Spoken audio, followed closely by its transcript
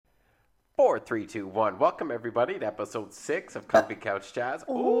4, 3, 2, 1. Welcome everybody to episode 6 of Comfy Couch Chats.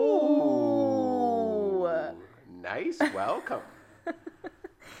 Ooh. Nice. Welcome.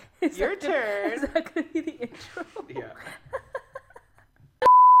 Is Your that turn. Is that going to be the intro? Yeah.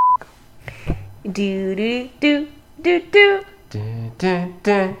 Do do do do do. Dun, dun,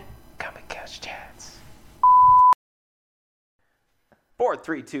 dun. Comfy Couch Chats. 4,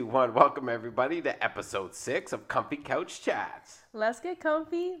 3, 2, 1. Welcome everybody to episode 6 of Comfy Couch Chats. Let's get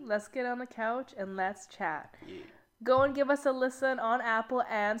comfy, let's get on the couch, and let's chat. Yeah. Go and give us a listen on Apple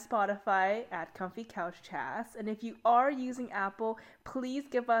and Spotify at Comfy Couch Chats. And if you are using Apple, please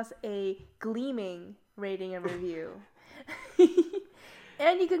give us a gleaming rating and review.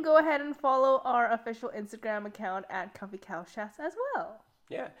 And you can go ahead and follow our official Instagram account at Comfy Couch Chats as well.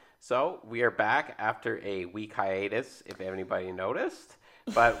 Yeah. So we are back after a week hiatus, if anybody noticed.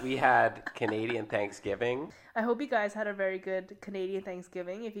 But we had Canadian Thanksgiving. I hope you guys had a very good Canadian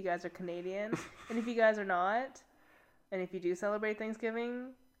Thanksgiving, if you guys are Canadian. And if you guys are not, and if you do celebrate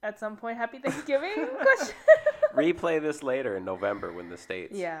Thanksgiving at some point, happy Thanksgiving? Replay this later in November when the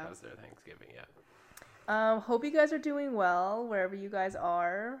States has their Thanksgiving. Yeah. Hope you guys are doing well wherever you guys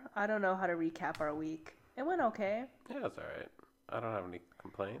are. I don't know how to recap our week. It went okay. Yeah, that's all right. I don't have any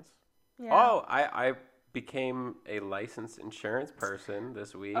complaints. Yeah. Oh, I became a licensed insurance person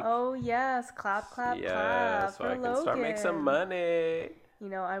this week. Oh, yes. Clap, clap, clap so for I can Logan. start making some money. You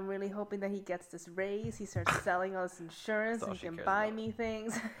know, I'm really hoping that he gets this raise. He starts selling all this insurance and he can buy me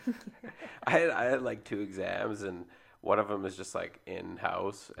things. I had like 2 exams, and one of them is just like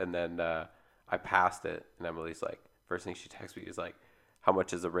in-house, and then I passed it, and Emily's like, first thing she texts me is like, how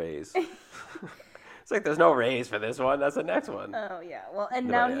much is a raise? It's like, there's no raise for this one. That's the next one. Oh, yeah. Well, and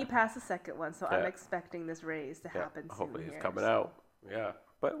now he passed the second one, so I'm expecting this raise to happen soon. Hopefully it's coming out. Yeah.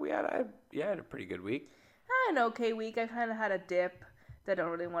 But I had a pretty good week. I had an okay week. I kind of had a dip that I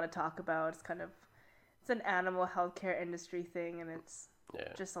don't really want to talk about. It's an animal healthcare industry thing, and it's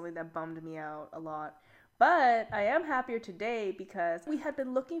just something that bummed me out a lot. But I am happier today because we had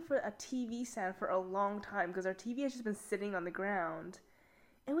been looking for a TV stand for a long time because our TV has just been sitting on the ground.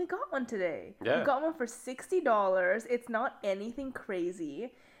 And we got one today. Yeah. We got one for $60. It's not anything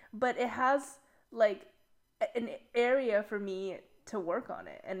crazy, but it has like an area for me to work on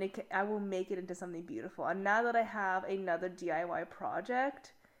it, and I will make it into something beautiful. And now that I have another DIY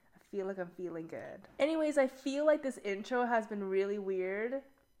project, I feel like I'm feeling good. Anyways, I feel like this intro has been really weird,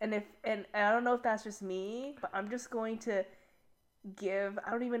 and I don't know if that's just me, but I'm just going to I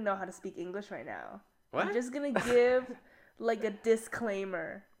don't even know how to speak English right now. What? I'm just gonna give like a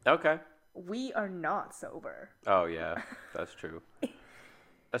disclaimer. Okay. We are not sober. Oh, yeah. That's true.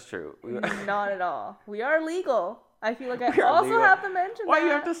 That's true. Not at all. We are legal. I feel like I also have to mention Why that.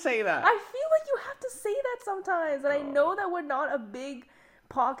 you have to say that? I feel like you have to say that sometimes. And I know that we're not a big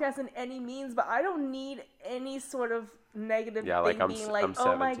podcast in any means, but I don't need any sort of negative thing like being like, I'm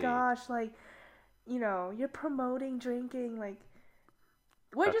oh my 17. gosh, like, you know, you're promoting drinking. Like,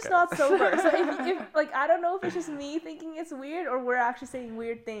 we're just not sober. So if like, I don't know if it's just me thinking it's weird or we're actually saying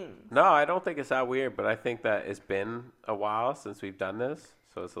weird things. No, I don't think it's that weird, but I think that it's been a while since we've done this,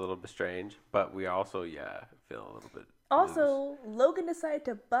 so it's a little bit strange. But we also, feel a little bit Also, Logan decided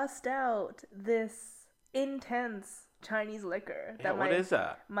to bust out this intense Chinese liquor what is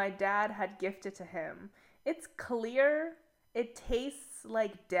that? My dad had gifted to him. It's clear. It tastes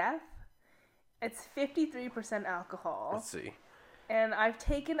like death. It's 53% alcohol. Let's see. And I've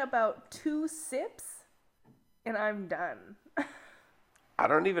taken about 2 sips, and I'm done. I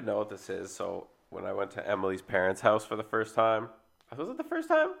don't even know what this is. So when I went to Emily's parents' house for the first time, was it the first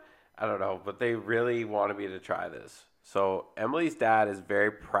time? I don't know, but they really wanted me to try this. So Emily's dad is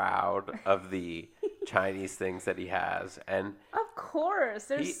very proud of the Chinese things that he has, and of course,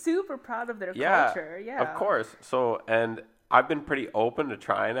 they're super proud of their culture. Yeah, of course. So, and I've been pretty open to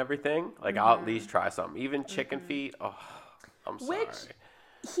trying everything. Like I'll at least try something, even chicken feet. Oh, I'm sorry. Which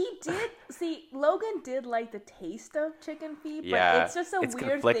he did see. Logan did like the taste of chicken feet, but it's just a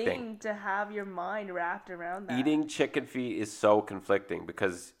weird thing to have your mind wrapped around that. Eating chicken feet is so conflicting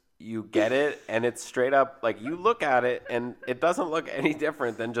because you get it and it's straight up like you look at it and it doesn't look any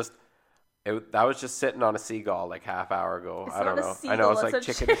different than just that was just sitting on a seagull like half hour ago. It's I don't not know. A seagull, I know it's like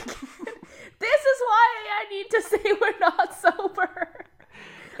chicken. This is why I need to say we're not sober.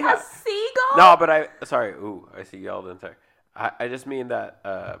 Yeah. A seagull? No, but I see you yelled in there. I just mean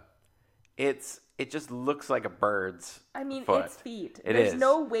that it just looks like a bird's foot. It's feet. There's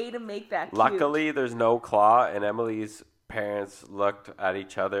no way to make that cute. Luckily, there's no claw, and Emily's parents looked at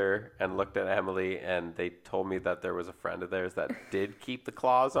each other and looked at Emily, and they told me that there was a friend of theirs that did keep the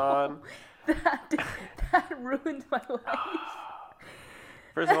claws on. That ruined my life.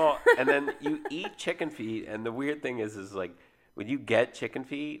 First of all, and then you eat chicken feet, and the weird thing is like when you get chicken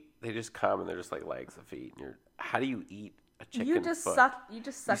feet, they just come and they're just like legs of feet, and how do you eat a chicken You just foot? suck. You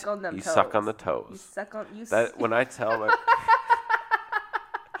just suck on them. You toes. suck on the toes. You suck on you. That when I tell my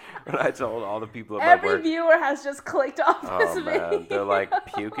when I told all the people at my Every work, viewer has just clicked off this video. man, they're like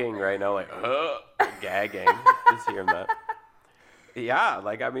puking right now, like gagging. Just hearing that. Yeah,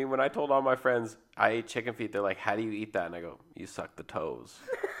 like I mean, when I told all my friends I ate chicken feet, they're like, "How do you eat that?" And I go, "You suck the toes."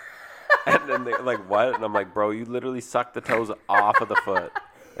 And then they're like, "What?" And I'm like, "Bro, you literally suck the toes off of the foot.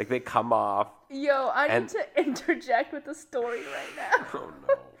 Like they come off." Yo, I need to interject with the story right now. Oh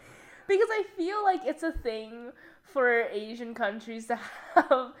no. Because I feel like it's a thing for Asian countries to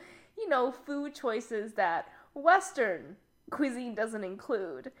have, food choices that Western cuisine doesn't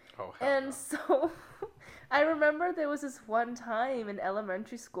include. Oh, and no. So I remember there was this one time in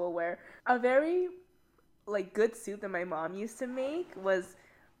elementary school where a very good soup that my mom used to make was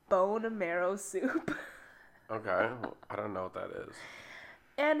bone marrow soup. Okay, I don't know what that is.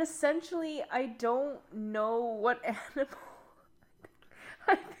 And essentially, I don't know what animal.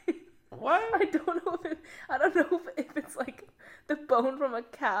 What? I don't know if it's like the bone from a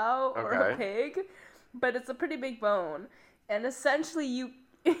cow or a pig, but it's a pretty big bone. And essentially you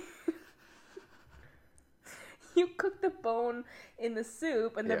cook the bone in the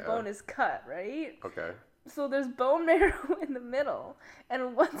soup and the bone is cut, right? Okay. So there's bone marrow in the middle.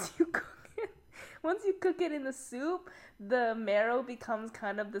 And once you cook it in the soup, the marrow becomes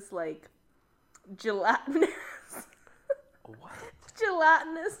kind of this like gelatinous. What?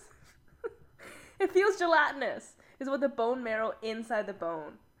 Gelatinous. It feels gelatinous. Is what the bone marrow inside the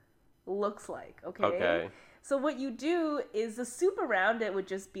bone looks like. Okay. Okay. So what you do is the soup around it would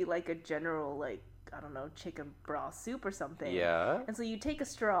just be like a general chicken broth soup or something. Yeah. And so you take a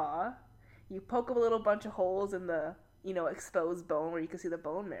straw, you poke a little bunch of holes in the exposed bone where you can see the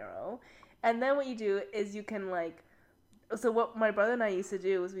bone marrow, and then what you do is you can so what my brother and I used to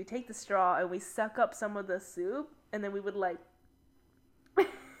do is we take the straw and we suck up some of the soup, and then we would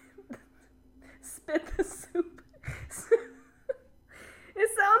spit the soup. It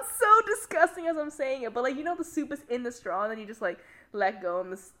sounds so disgusting as I'm saying it, but the soup is in the straw, and then you just let go,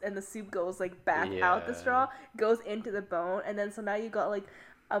 and the soup goes back out the straw, goes into the bone, and then so now you got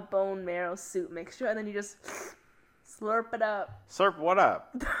a bone marrow soup mixture, and then you just slurp it up. Slurp what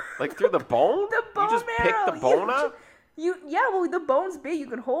up? Through the bone? The bone you just marrow. pick the bone up? Well, the bone's big, you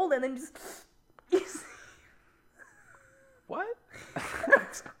can hold it, and then just What?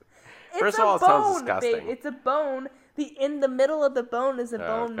 It's First of all, it sounds disgusting. Babe. It's a bone. In the middle of the bone is a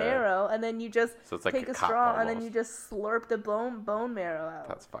bone Okay. marrow, and then you just take a straw, and then almost. you just slurp the bone marrow out.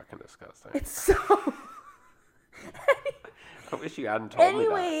 That's fucking disgusting. It's so... I wish you hadn't told me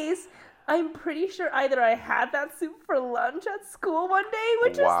that. Anyways, I'm pretty sure either I had that soup for lunch at school one day,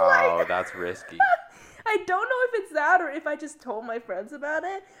 which is Wow, that's risky. I don't know if it's that or if I just told my friends about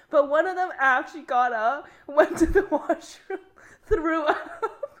it, but one of them actually got up, went to the washroom, threw up.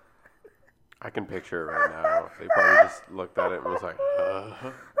 I can picture it right now. They probably just looked at it and was like,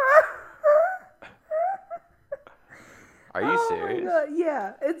 Are you serious? My God.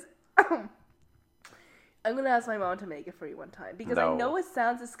 Yeah, it's... I'm going to ask my mom to make it for you one time, because I know it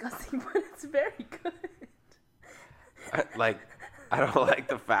sounds disgusting, but it's very good. I don't like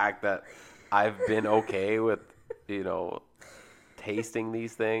the fact that I've been okay with, tasting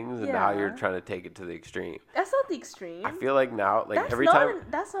these things, and now you're trying to take it to the extreme. That's not the extreme. I feel like now, that's every not time...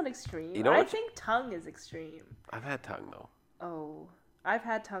 That's not extreme. You know I think tongue is extreme. I've had tongue, though. Oh, I've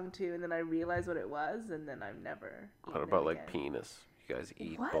had tongue, too, and then I realized what it was, and then I've never What about, penis? You guys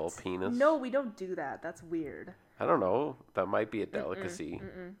eat bull penis? No, we don't do that. That's weird. I don't know. That might be a delicacy.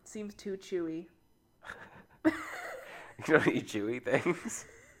 Seems too chewy. You don't eat chewy things?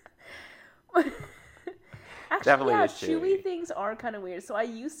 Actually, Definitely yeah, is chewy. chewy things are kind of weird. So I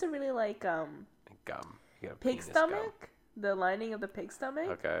used to really like Gum. You got pig penis stomach, gum. the lining of the pig stomach.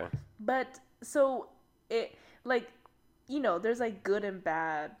 Okay. But so it there's good and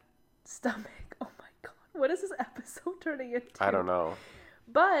bad stomach. Oh my God, what is this episode turning into? I don't know.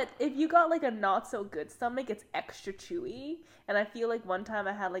 But if you got a not so good stomach, it's extra chewy. And I feel like one time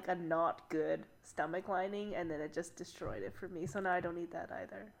I had a not good stomach lining, and then it just destroyed it for me. So now I don't eat that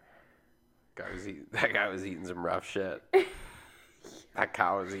either. That guy was eating some rough shit. That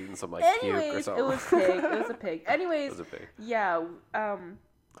cow was eating some puke or something. It was pig. It was a pig. Anyways, It was a pig. Yeah.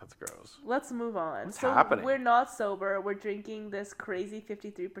 That's gross. Let's move on. What's happening? We're not sober. We're drinking this crazy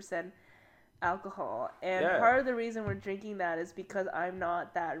 53% alcohol, and part of the reason we're drinking that is because I'm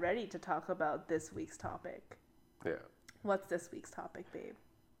not that ready to talk about this week's topic. Yeah. What's this week's topic, babe?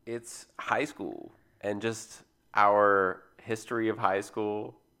 It's high school, and just our history of high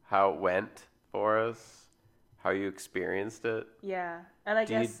school, how it went for us, how you experienced it. Yeah, and I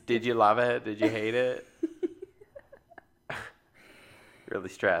guess Did you love it? Did you hate it? Really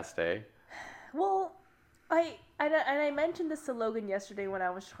stressed, eh? well, I mentioned this to Logan yesterday when I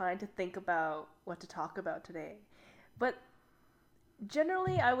was trying to think about what to talk about today, but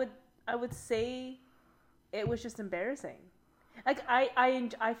generally I would say it was just embarrassing. Like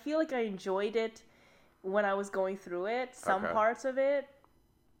I feel like I enjoyed it when I was going through it, some Okay. parts of it,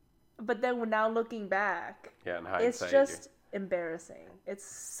 but then now looking back, Yeah, in it's hindsight. just embarrassing. It's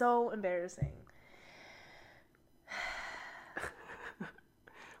so embarrassing.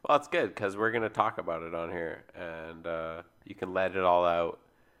 Well, it's good because we're going to talk about it on here and you can let it all out.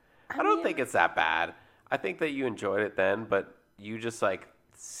 I don't think it's that bad. I think that you enjoyed it then, but you just like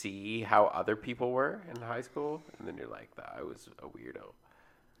see how other people were in high school and then you're like, I was a weirdo.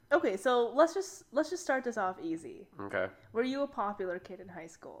 Okay, so let's just start this off easy. Okay. Were you a popular kid in high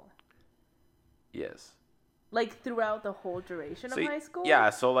school? Yes. Like throughout the whole duration of high school? Yeah,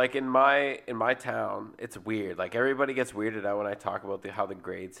 so like in my town, it's weird. Like everybody gets weirded out when I talk about how the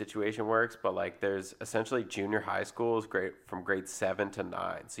grade situation works, but like there's essentially junior high school is from grade 7 to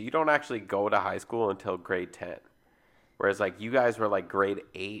 9. So you don't actually go to high school until grade 10. Whereas like you guys were like grade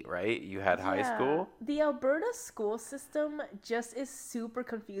 8, right? You had high school. The Alberta school system just is super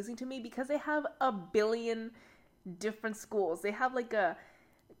confusing to me because they have a billion different schools. They have like a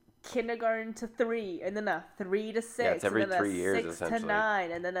kindergarten to 3, and then a 3 to 6, Yeah, it's every and then 3 a years 6 essentially. to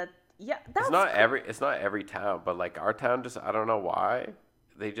 9, and then a that's It's not every town, but like our town just I don't know why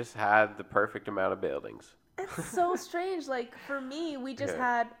they just had the perfect amount of buildings. It's so strange. Like for me, we just Yeah.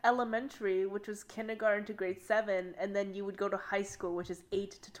 had elementary, which was kindergarten to grade 7, and then you would go to high school, which is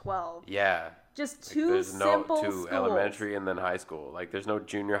 8 to 12. Yeah. Just Like, two there's no simple schools. elementary and then high school. Like there's no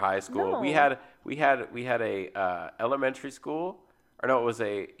junior high school. No. We had a elementary school, or no, it was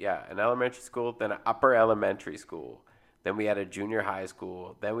an elementary school, then an upper elementary school, then we had a junior high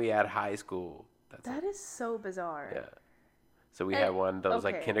school, then we had high school. That is so bizarre. Yeah. So we had one that was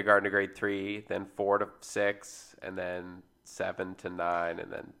like okay. kindergarten to grade 3, then 4 to 6, and then 7 to 9,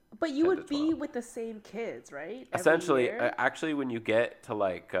 and then But you 10 would to be 12. with the same kids, right? Every Essentially, year? actually, when you get to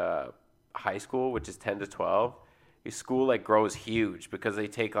like high school, which is 10 to 12, your school like grows huge because they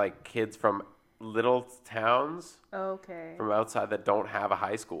take like kids from little towns Okay. from outside that don't have a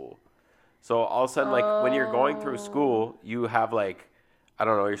high school. So all of a sudden, like when you're going through school, you have like, I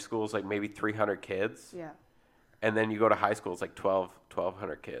don't know, your school's like maybe 300 kids. Yeah. And then you go to high school, it's like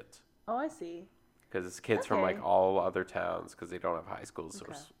 1,200 kids. Oh, I see. Because it's kids from like Okay. all other towns because they don't have high schools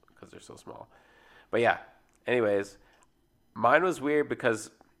Okay. because they're so small. But yeah, anyways, mine was weird because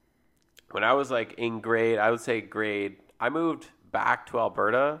when I was like in I moved back to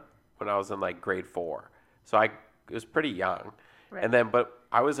Alberta when I was in like grade 4. So it was pretty young. Right. And then, but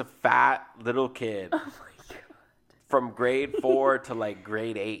I was a fat little kid Oh my god. from grade 4 to like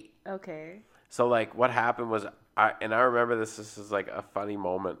grade 8. Okay. So like what happened was I remember this is like a funny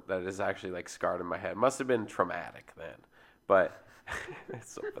moment that is actually like scarred in my head. Must have been traumatic then. But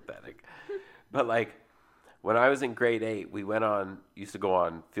it's so pathetic. But like when I was in grade 8, we used to go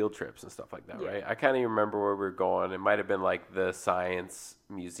on field trips and stuff like that, Yeah. right? I can't even remember where we were going. It might have been like the science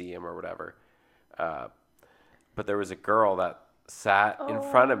museum or whatever. But there was a girl that sat in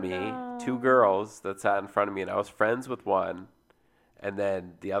front of me, no. 2 girls that sat in front of me, and I was friends with one, and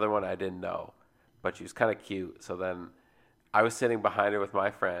then the other one I didn't know, but she was kind of cute. So then I was sitting behind her with my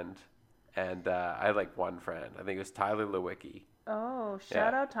friend, and I had like one friend. I think it was Tyler Lewicki. Oh,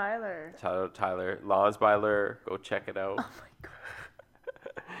 shout Yeah. out Tyler. Tyler, Lawns by Lure, go check it out. Oh my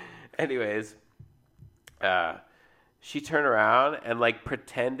god. Anyways, she turned around and like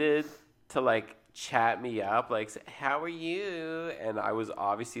pretended to like chat me up, like, say, how are you? And I was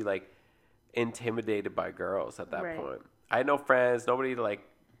obviously like intimidated by girls at that Right. point. I had no friends, nobody to like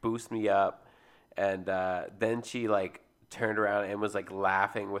boost me up. And then she like turned around and was like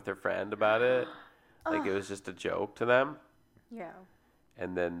laughing with her friend about it. Like it was just a joke to them. Yeah.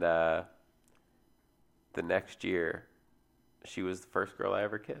 And then the next year, she was the first girl I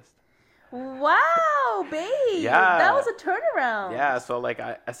ever kissed. Wow, babe. Yeah. That was a turnaround. Yeah, so like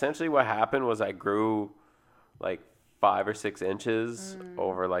essentially what happened was I grew like 5 or 6 inches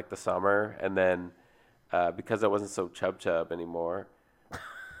over like the summer, and then because I wasn't so chub anymore,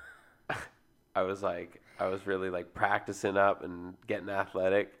 I was really like practicing up and getting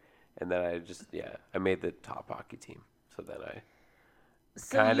athletic, and then I made the top hockey team. So then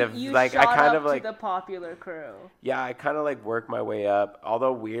So kind you, of, you like, shot I kind up of, like- to the popular crew. I kind of like worked my way up.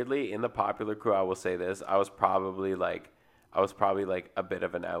 Although weirdly in the popular crew, I will say this, I was probably like a bit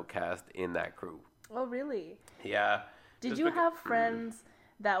of an outcast in that crew. Oh, really? Yeah. Did Just you beca- have friends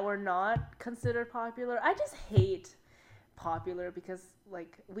that were not considered popular? I just hate popular because,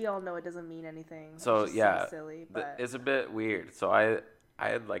 like, we all know it doesn't mean anything. So It's just yeah, so silly. But it's a bit weird. So I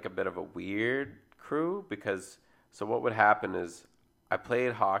had like a bit of a weird crew because so what would happen is I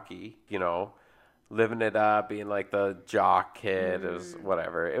played hockey, you know, living it up, being like the jock kid. It was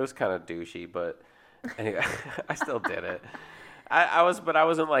whatever. It was kind of douchey, but anyway, I still did it. But I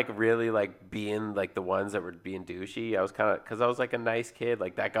wasn't like really like being like the ones that were being douchey. I was kind of because I was like a nice kid,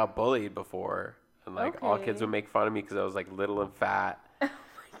 like that got bullied before, and like all kids Okay. would make fun of me because I was like little and fat. Oh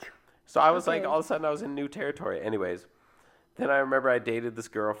my god. So I was like, Okay. all of a sudden, I was in new territory. Anyways, then I remember I dated this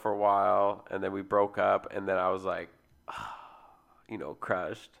girl for a while, and then we broke up, and then I was like, you know,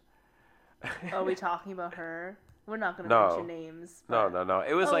 crushed. Are we talking about her? We're not gonna No. mention names. No, but- no, no.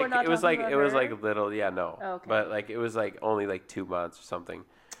 It was Oh, we're like not it was talking like about it was her? like little, yeah, no. Okay. But like it was like only like 2 months or something.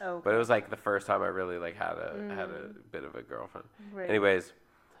 Okay. But it was like the first time I really like had a bit of a girlfriend. Right. Anyways,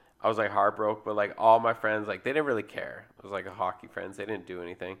 I was like heartbroken, but like all my friends like they didn't really care. It was like a hockey friends. They didn't do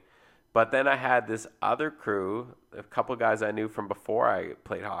anything. But then I had this other crew, a couple guys I knew from before I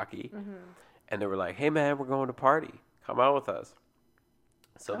played hockey, and they were like, "Hey man, we're going to party. Come out with us."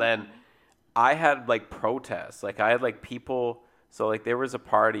 So then I had like protests. Like I had like people. So like there was a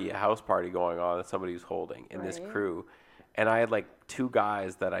party, a house party going on that somebody was holding in this Right. crew, and I had like 2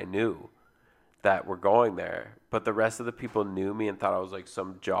 guys that I knew that were going there, but the rest of the people knew me and thought I was like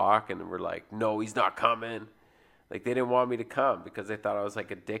some jock, and were like, "No, he's not coming." Like they didn't want me to come because they thought I was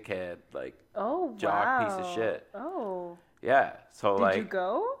like a dickhead, like Oh jock wow. piece of shit. Oh. Yeah. So Did like you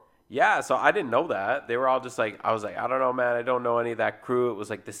go? yeah, so I didn't know that. They were all just like I was like, I don't know, man. I don't know any of that crew. It was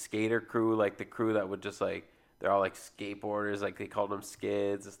like the skater crew, like the crew that would just like they're all like skateboarders, like they called them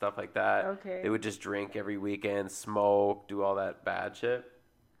skids and stuff like that. Okay. They would just drink every weekend, smoke, do all that bad shit.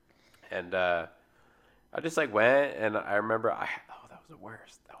 And I just like went, and I remember that was the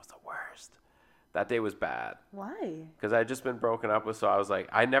worst. That was the worst. That day was bad Why? because I had just been broken up with, so I was like,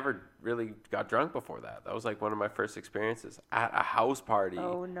 I never really got drunk before that. That was like one of my first experiences at a house party.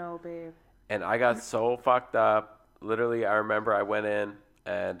 Oh no, babe. And I got so fucked up. Literally, I remember I went in,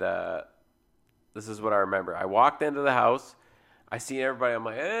 and this is what I remember. I walked into the house. I see everybody. I'm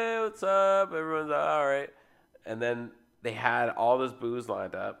like, hey, what's up? Everyone's all right. And then they had all this booze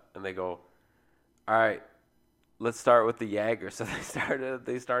lined up, and they go, all right, let's start with the Jaeger. So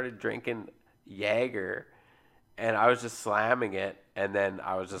they started drinking Jaeger, and I was just slamming it. And then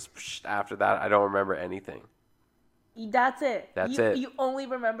I was just, after that, I don't remember anything. That's it. That's you, it. You only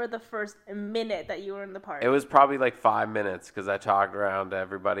remember the first minute that you were in the party. It was probably like 5 minutes because I talked around to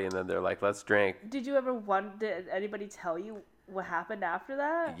everybody, and then they're like, let's drink. Did you ever did anybody tell you what happened after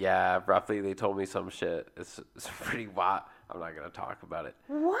that? Yeah, roughly they told me some shit. It's pretty wild. I'm not going to talk about it.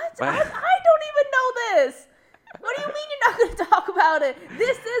 What? I don't even know this. What do you mean you're not going to talk about it?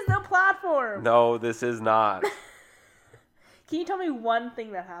 This is the platform. No, this is not. Can you tell me one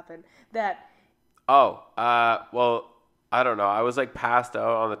thing that happened that... Oh, well, I don't know. I was like passed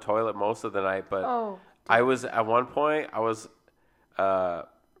out on the toilet most of the night, but Oh. I was at one point, I was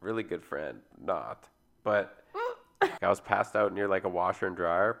really good friend, not, but I was passed out near like a washer and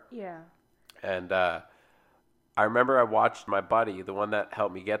dryer. Yeah. And I remember I watched my buddy, the one that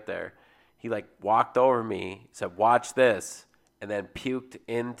helped me get there. He like walked over me, said, "Watch this," and then puked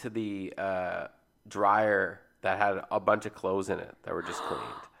into the dryer that had a bunch of clothes in it that were just cleaned.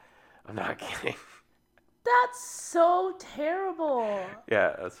 I'm not kidding. That's so terrible.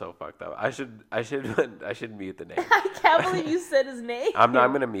 Yeah, that's so fucked up. I should mute the name. I can't believe you said his name. I'm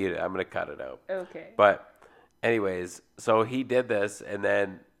gonna mute it. I'm gonna cut it out. Okay. But anyways, so he did this, and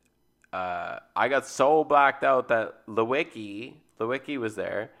then I got so blacked out that Lewicki was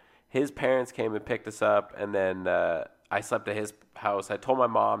there. His parents came and picked us up, and then I slept at his house. I told my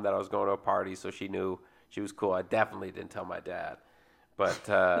mom that I was going to a party, so she knew she was cool. I definitely didn't tell my dad. But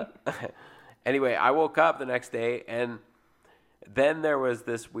anyway, I woke up the next day, and then there was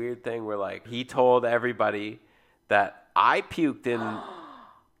this weird thing where like he told everybody that I puked in the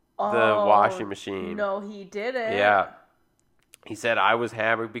washing machine. No, he didn't. Yeah. He said I was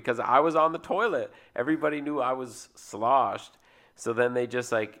hammered because I was on the toilet. Everybody knew I was sloshed. So then they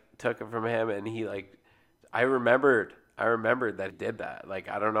just like took it from him, and he like I remembered that he did that. Like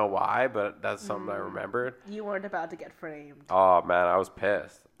I don't know why, but that's something I remembered. You weren't about to get framed. Oh man, I was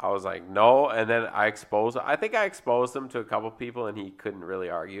pissed. I was like, no, and then I think I exposed him to a couple people, and he couldn't really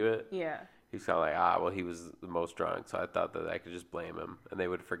argue it. Yeah. He's kind of like, well, he was the most drunk, so I thought that I could just blame him, and they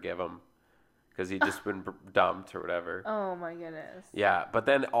would forgive him because he'd just been dumped or whatever. Oh my goodness. Yeah, but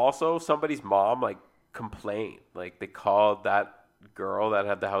then also somebody's mom like complained, like they called that girl that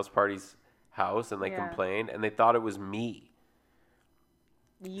had the house party's house and they Yeah. complained and they thought it was me.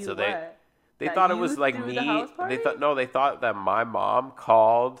 You So what? they That thought it you was like threw me. the house They party? thought that my mom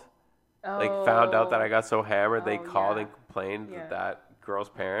called, like found out that I Oh. got so hammered. They Oh, called yeah. and complained Yeah. that girl's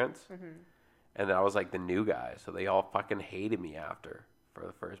parents. And then I was like the new guy. So they all fucking hated me after for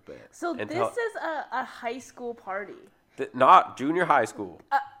the first bit. So Until- this is a high school party. not junior high school.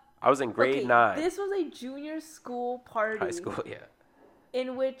 I was in grade Okay, 9. this was a junior school party. High school, yeah.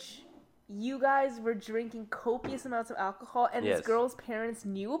 In which you guys were drinking copious amounts of alcohol, and Yes. this girl's parents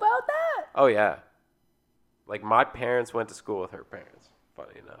knew about that? Oh yeah. Like my parents went to school with her parents.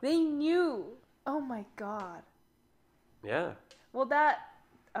 Funny enough. They knew. Oh my god. Yeah. Well, that,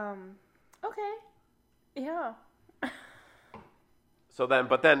 okay. Yeah. So then,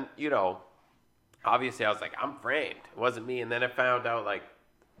 but then, you know, obviously I was like, I'm framed. It wasn't me. And then I found out, like,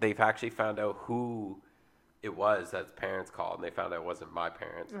 they've actually found out who it was that parents called. And they found out it wasn't my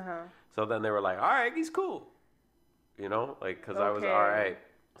parents. Uh-huh. So then they were like, all right, he's cool. You know, like, because I was Okay. all right.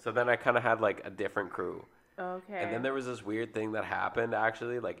 So then I kind of had, like, a different crew. Okay. And then there was this weird thing that happened,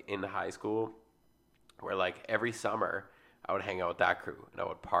 actually, like, in high school, where, like, every summer I would hang out with that crew. And I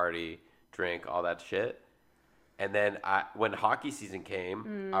would party, drink, all that shit. And then when hockey season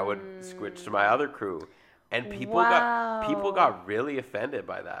came, I would switch to my other crew, and people Wow. got really offended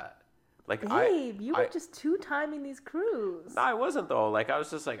by that. Like Babe, you were I- just two-timing these crews. No, I wasn't though. Like I was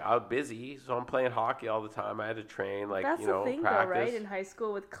just like I was busy, so I'm playing hockey all the time. I had to train, like That's you know, the thing, practice. though, right? In high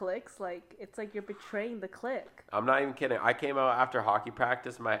school with cliques, like, it's like you're betraying the clique. I'm not even kidding. I came out after hockey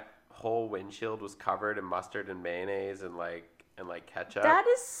practice. My whole windshield was covered in mustard and mayonnaise and ketchup. That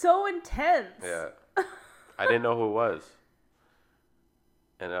is so intense. Yeah. I didn't know who it was,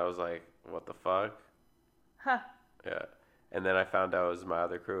 and I was like, "What the fuck?" Huh. Yeah. And then I found out it was my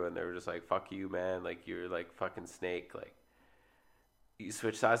other crew, and they were just like, "Fuck you, man! Like you're like fucking Snake. Like you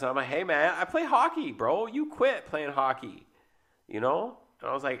switch sides." And I'm like, "Hey, man, I play hockey, bro. You quit playing hockey, you know?" And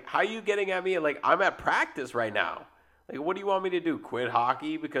I was like, "How are you getting at me? Like I'm at practice right now. Like what do you want me to do? Quit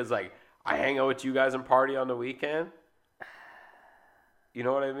hockey because like I hang out with you guys and party on the weekend? You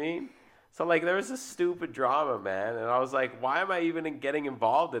know what I mean?" So like there was this stupid drama, man, and I was like, "Why am I even getting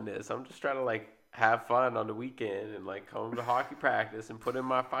involved in this? I'm just trying to like." Have fun on the weekend and like come to hockey practice and put in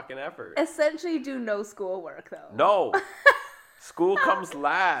my fucking effort. Essentially do no schoolwork, though. No, school comes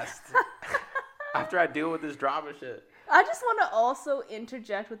last after I deal with this drama shit. I just want to also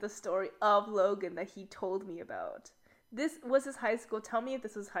interject with the story of Logan that he told me about. This was his high school. Tell me if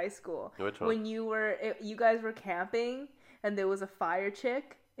this was high school. Which one? When you guys were camping and there was a fire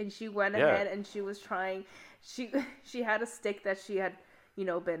chick and she went Yeah. ahead and she was trying. She had a stick that she had,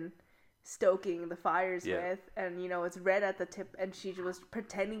 been stoking the fires Yeah. with, and it's red at the tip, and she was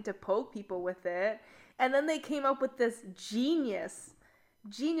pretending to poke people with it, and then they came up with this genius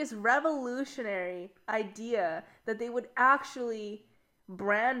revolutionary idea that they would actually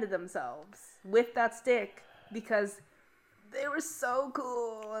brand themselves with that stick because they were so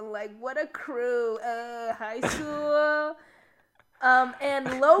cool and like what a crew, high school. And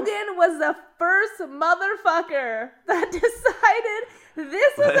Logan was the first motherfucker that decided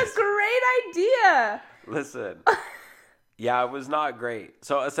this was a great idea. Listen, yeah, it was not great.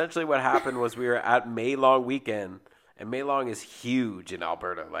 So essentially what happened was we were at Maylong weekend, and Maylong is huge in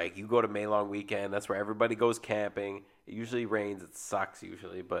Alberta. Like you go to Maylong weekend, that's where everybody goes camping. It usually rains, it sucks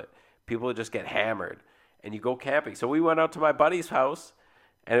usually, but people just get hammered and you go camping. So we went out to my buddy's house,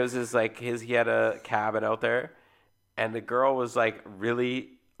 and it was just like he had a cabin out there. And the girl was like really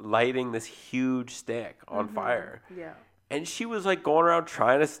lighting this huge stick on fire. Yeah. And she was like going around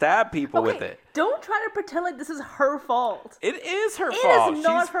trying to stab people with it. Don't try to pretend like this is her fault. It is her It fault. is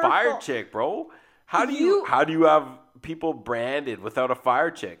not She's her fire fault. chick, bro. How do you have people branded without a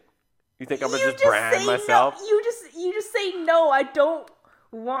fire chick? You think I'm gonna just brand say myself? No. You just say no. I don't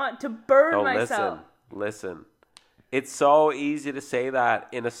want to burn Oh, myself. listen. It's so easy to say that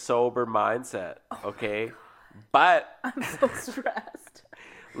in a sober mindset, okay? But I'm so stressed.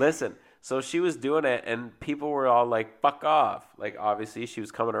 listen, so she was doing it, and people were all like, fuck off. Like, obviously, she was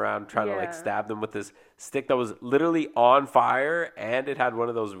coming around trying to, like, Yeah. stab them with this stick that was literally on fire, and it had one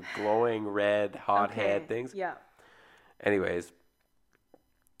of those glowing red hot head things. Yeah. Anyways,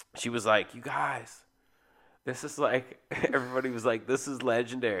 she was like, you guys, this is like, everybody was like, this is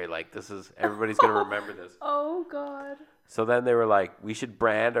legendary. Like, everybody's going to remember this. Oh God. So then they were like, we should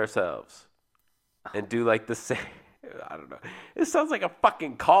brand ourselves and do like the same. I don't know. It sounds like a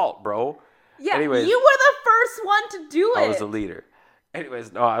fucking cult, bro. Yeah. Anyways, you were the first one to do it. I was the leader.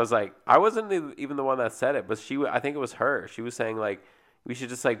 Anyways, no, I was like, I wasn't even the one that said it, but I think it was her. She was saying like, We should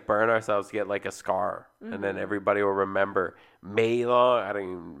just like burn ourselves to get like a scar, and then Mm-hmm. everybody will remember May long. I don't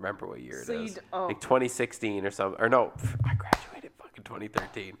even remember what year So it you is. oh. Like 2016 or something. Or no, I graduated fucking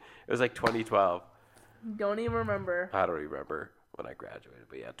 2013. It was like 2012. Don't even remember. I don't even remember when I graduated,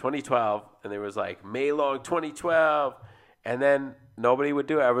 but yeah, 2012, and there was like May long 2012, and then nobody would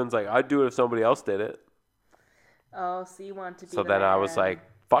do it. Everyone's like, I'd do it if somebody else did it. Oh, so you want to be So the then I was man. like,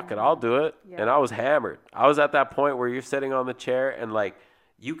 fuck it, I'll do it. Yeah. And I was hammered. I was at that point where you're sitting on the chair and like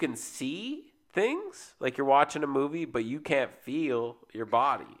you can see things like you're watching a movie, but you can't feel your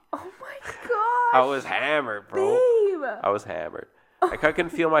body. Oh my gosh. I was hammered, bro. Babe. I was hammered. Like I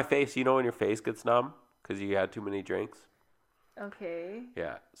couldn't feel my face. You know when your face gets numb because you had too many drinks? Okay.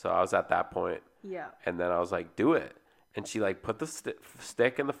 Yeah. So I was at that point, Yeah. and then I was like, do it. And she like put the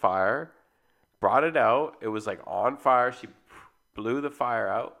stick in the fire, brought it out. It was like on fire. She blew the fire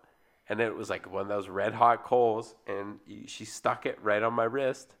out, and it was like one of those red hot coals, and she stuck it right on my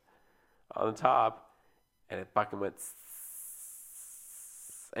wrist on the top, and it fucking went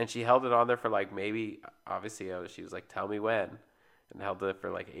and she held it on there for like maybe, obviously she was like, tell me when, and held it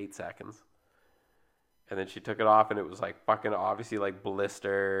for like 8 seconds, and then she took it off, and it was like fucking obviously like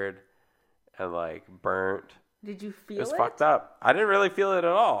blistered and like burnt. Did you feel It was it? fucked up. I didn't really feel it at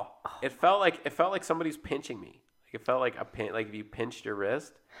all. It felt like somebody's pinching me. Like it felt like like if you pinched your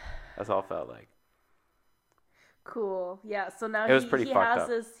wrist. That's all it felt like. Cool. Yeah. So now It was pretty fucked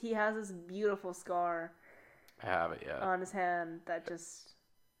up. he has this beautiful scar I have it, yeah. on his hand that just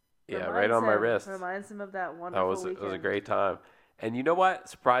Yeah, right on my wrist. Reminds him of that wonderful weekend. It was a great time. And you know what?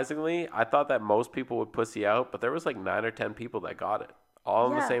 Surprisingly, I thought that most people would pussy out, but there was like 9 or 10 people that got it. All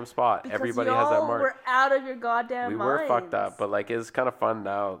in the Yeah, same spot. because Everybody has that y'all mark. were out of your goddamn We minds. were fucked up, but like it's kind of fun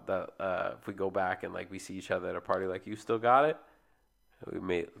now that if we go back and like we see each other at a party, like you still got it. We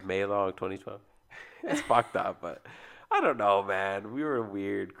May long 2012. It's fucked up, but I don't know, man. We were a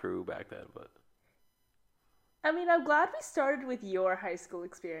weird crew back then, but I mean, I'm glad we started with your high school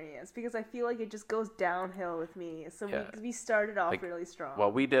experience because I feel like it just goes downhill with me. So Yeah. we started off Like, really strong.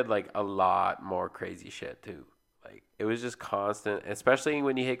 well, we did like a lot more crazy shit too. Like it was just constant, especially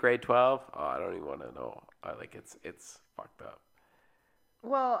when you hit grade 12. Oh, I don't even want to know. It's fucked up.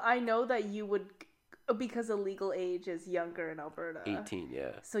 Well, I know that you would, because the legal age is younger in Alberta. 18,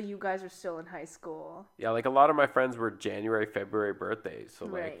 yeah. So you guys are still in high school. Yeah, like a lot of my friends were January, February birthdays. So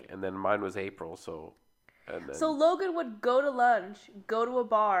like, Right. and then mine was April. So, and then So Logan would go to lunch, go to a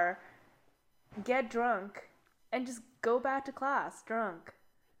bar, get drunk, and just go back to class drunk.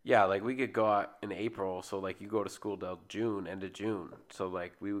 yeah, like we could go out in April. So like you go to school till June, end of June. So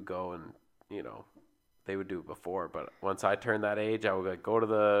like we would go and they would do it before. But once I turned that age, I would like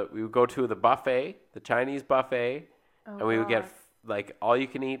we would go to the buffet, the Chinese buffet, Oh, and we would get God. like all you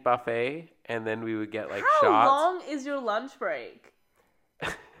can eat buffet, and then we would get like How shots. long is your lunch break?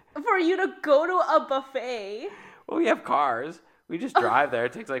 For you to go to a buffet? Well, we have cars. We just drive there.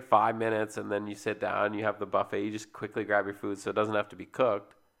 It takes like 5 minutes, and then you sit down. You have the buffet. You just quickly grab your food, so it doesn't have to be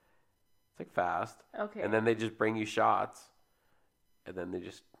cooked. It's like fast. Okay. And then they just bring you shots, and then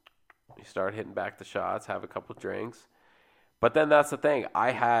you start hitting back the shots, have a couple drinks. But then that's the thing.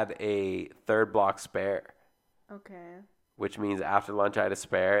 I had a third block spare, Okay. which means after lunch I had a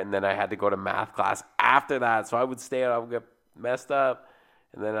spare, and then I had to go to math class after that. So I would stay out, I would get messed up,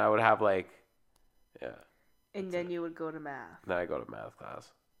 and then I would have like, yeah. And then you would go to math. Then I go to math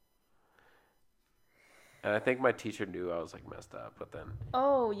class. And I think my teacher knew I was like messed up, but then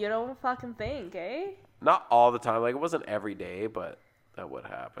Oh, you don't fucking think, eh? not all the time. Like it wasn't every day, but that would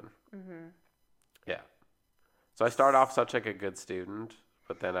happen. Mm-hmm. Yeah. So I started off such like a good student,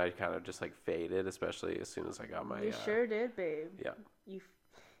 but then I kind of just like faded, especially as soon as I got my. You sure did, babe. Yeah. You.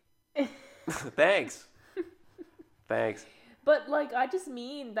 Thanks. Thanks. But like, I just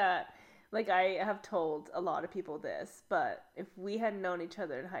mean that. Like, I have told a lot of people this, but if we had known each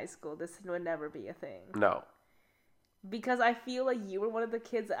other in high school, this would never be a thing. No. Because I feel like you were one of the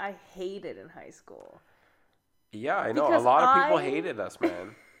kids that I hated in high school. Yeah, I know. Because a lot of people I- hated us,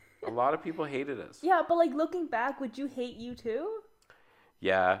 man. A lot of people hated us. Yeah, but like looking back, would you hate you too?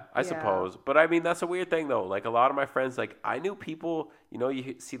 Yeah, I Yeah. suppose. But I mean, that's a weird thing though. Like a lot of my friends, like I knew people,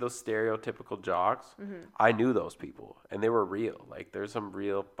 you see those stereotypical jocks. Mm-hmm. I knew those people and they were real. Like there's some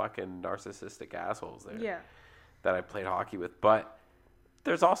real fucking narcissistic assholes there Yeah. that I played hockey with. But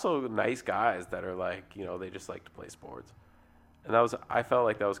there's also nice guys that are like, they just like to play sports. And I felt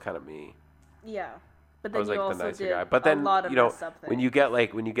like that was kind of me. Yeah. But I then was you like the also nicer did guy. But then, a lot of messed up things. when you get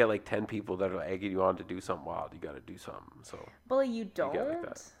like 10 people that are egging you on to do something wild, you got to do something. So But like you don't. get like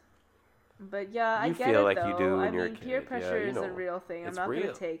that. But yeah, I You get feel it like though. you do when I you're a mean, peer kid. pressure Yeah, is a real thing. I'm It's not going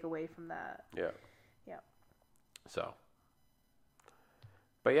real. to take away from that. yeah. Yeah. So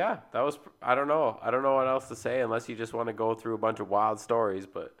But yeah, that was, I don't know. I don't know what else to say unless you just want to go through a bunch of wild stories,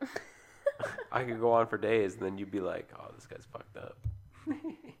 but I could go on for days and then you'd be like, oh, this guy's fucked up.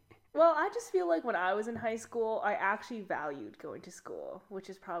 Well, I just feel like when I was in high school, I actually valued going to school, which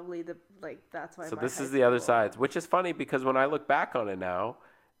is probably that's why. So my this high is the other school- side, which is funny because when I look back on it now,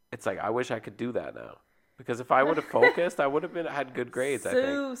 it's like, I wish I could do that now. Because if I would have focused, I would have had good grades, I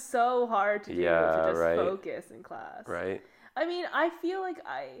think. So hard to do Yeah, to just right. focus in class. Right? I mean, I feel like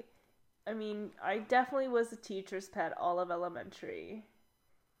I definitely was a teacher's pet all of elementary.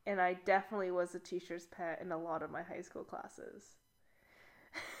 And I definitely was a teacher's pet in a lot of my high school classes.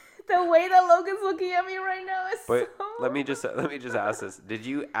 The way that Logan's looking at me right now is But so... let me just ask this. Did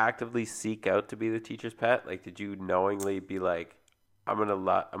you actively seek out to be the teacher's pet? Like, did you knowingly be like, I'm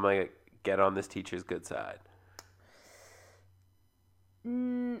gonna get on this teacher's good side?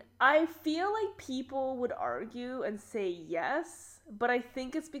 I feel like people would argue and say yes, but I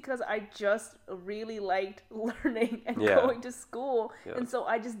think it's because I just really liked learning and going to school. Yeah. And so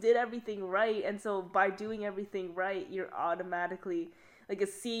I just did everything right. And so by doing everything right, you're automatically, like, it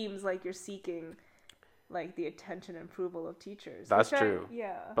seems like you're seeking, like, the attention and approval of teachers. That's true.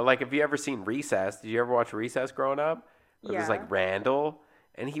 Yeah. But, like, have you ever seen Recess? Did you ever watch Recess growing up? It was, like, Randall,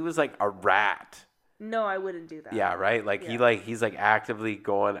 and he was, like, a rat. No, I wouldn't do that. Yeah, right? Like, he's, like, actively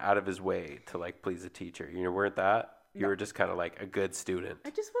going out of his way to, like, please a teacher. You weren't that? You were just kind of, like, a good student. I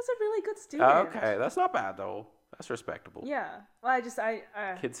just was a really good student. Oh, okay. That's not bad, though. That's respectable. Yeah. Well,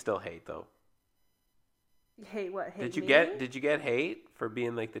 Kids still hate, though. Hate what? Hate Did you me? get hate for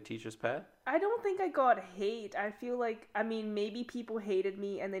being, like, the teacher's pet? I don't think I got hate. I feel like, I mean, maybe people hated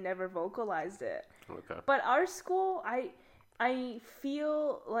me and they never vocalized it. Okay. But our school, I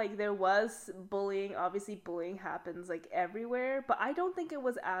feel like there was bullying. Obviously, bullying happens, like, everywhere. But I don't think it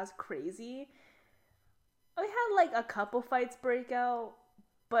was as crazy. I had, like, a couple fights break out.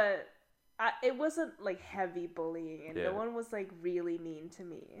 But it wasn't, like, heavy bullying. And no one was, like, really mean to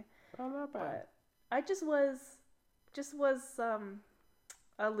me. Oh, not bad. But I just was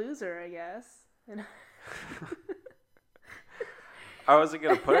a loser, I guess. I wasn't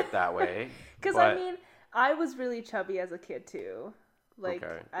going to put it that way. Because, I mean, I was really chubby as a kid, too. Like,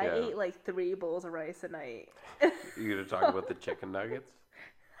 okay, I ate, like, 3 bowls of rice a night. You going to talk about the chicken nuggets?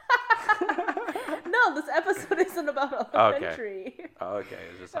 No, this episode isn't about elementary. Okay. Oh, okay.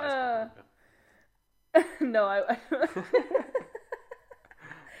 It's just high school. No,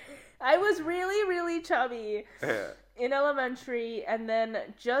 I was really, really chubby in elementary, and then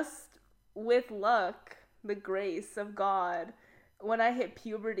just with luck, the grace of God, when I hit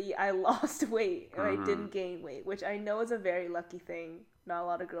puberty, I lost weight, and I didn't gain weight, which I know is a very lucky thing. Not a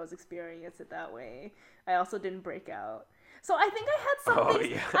lot of girls experience it that way. I also didn't break out. So I think I had some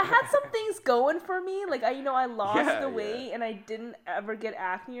things. Yeah. I had some things going for me. Like I lost the weight, and I didn't ever get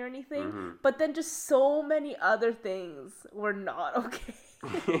acne or anything. But then just so many other things were not okay.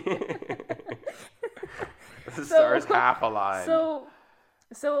 The stars half aligned. So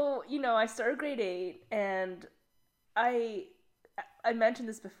I started grade 8, and I mentioned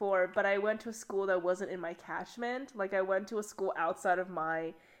this before, but I went to a school that wasn't in my catchment. Like I went to a school outside of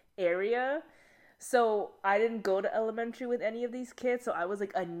my area. So I didn't go to elementary with any of these kids, so I was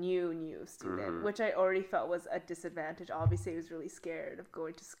like a new student, which I already felt was a disadvantage. Obviously, I was really scared of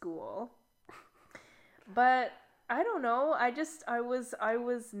going to school. But I don't know. I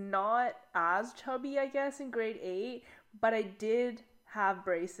was not as chubby, I guess, in grade 8, but I did have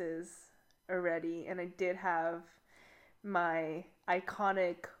braces already, and I did have my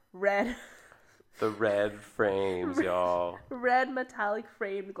iconic red the red frames, y'all. Red metallic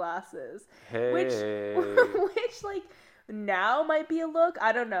framed glasses. Hey. Which like now might be a look.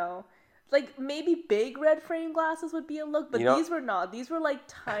 I don't know. Like maybe big red frame glasses would be a look, but these were not. These were like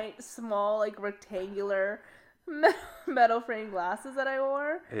tight, small, like rectangular metal frame glasses that I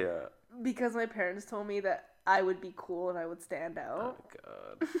wore. Yeah. Because my parents told me that I would be cool and I would stand out.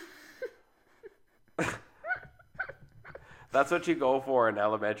 Oh God. That's what you go for in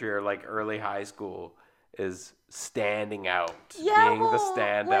elementary or like early high school is standing out. Yeah, being the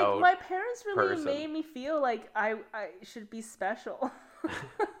standout. Like my parents really person. made me feel like I should be special.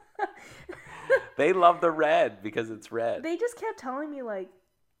 They love the red because it's red. They just kept telling me like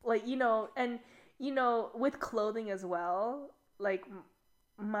and with clothing as well. Like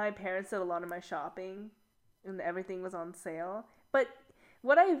my parents did a lot of my shopping and everything was on sale. But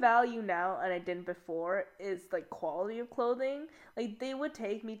what I value now and I didn't before is like quality of clothing. Like they would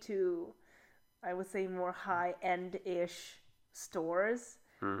take me to, I would say, more high-end-ish stores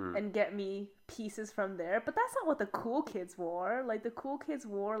and get me pieces from there. But that's not what the cool kids wore. Like the cool kids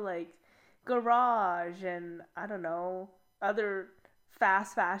wore like Garage and I don't know, other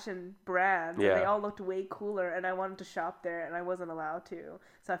fast fashion brands. And Yeah. they all looked way cooler, and I wanted to shop there, and I wasn't allowed to.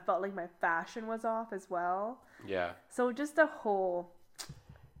 So I felt like my fashion was off as well. Yeah. So just a whole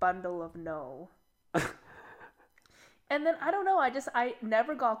bundle of no. And then I don't know, I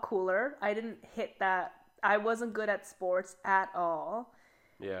never got cooler. I didn't hit that. I wasn't good at sports at all.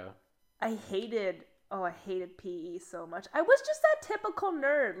 Yeah. I hated PE so much. I was just that typical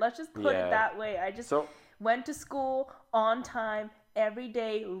nerd. Let's just put Yeah. it that way. I just went to school on time every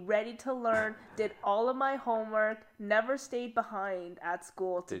day, ready to learn, did all of my homework, never stayed behind at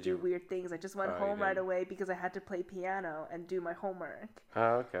school to do weird things. I just went home right away because I had to play piano and do my homework.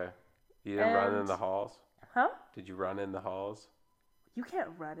 Oh, okay. You didn't run in the halls? Huh? Did you run in the halls? You can't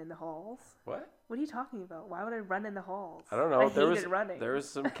run in the halls. What? What are you talking about? Why would I run in the halls? I don't know. I hated running. There was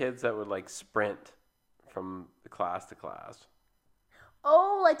some kids that would like sprint from class to class.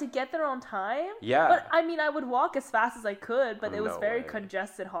 Oh, like to get there on time? Yeah. But I mean, I would walk as fast as I could, but it was No very way.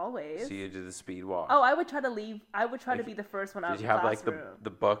 congested hallways. So you did the speed walk. Oh, I would try to leave. I would try to be the first one out of Did the you have classroom. like the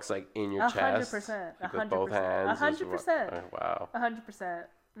books like in your chest? 100%. Like, with both hands? 100%. Oh, wow. 100%.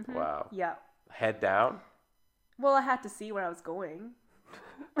 Mm-hmm. Wow. Yeah. Head down? Well, I had to see where I was going.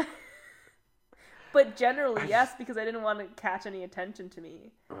 But generally, yes, because I didn't want to catch any attention to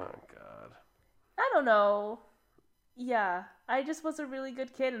me. Oh, God. I don't know. Yeah, I just was a really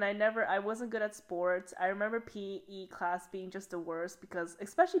good kid, and I wasn't good at sports. I remember PE class being just the worst because,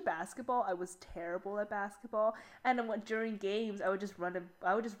 especially basketball, I was terrible at basketball. And then during games, I would just run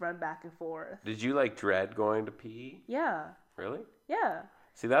back and forth. Did you like dread going to PE? Yeah. Really? Yeah.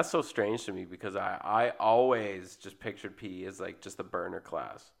 See, that's so strange to me because I always just pictured PE as like just a burner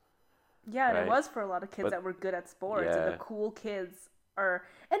class. Yeah, and right? it was for a lot of kids that were good at sports, Yeah. and the cool kids are.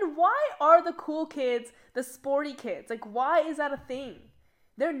 And why are the cool kids the sporty kids? Like, why is that a thing?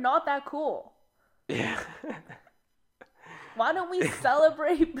 They're not that cool. Yeah. Why don't we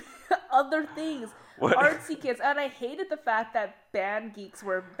celebrate other things? What? Artsy kids. And I hated the fact that band geeks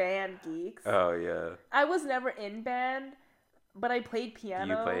were band geeks. Oh, yeah. I was never in band, but I played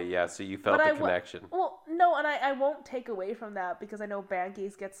piano. So you felt the connection. Well, no, and I won't take away from that because I know band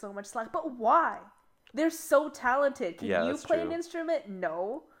geeks get so much slack. But why? They're so talented. Can you play an instrument?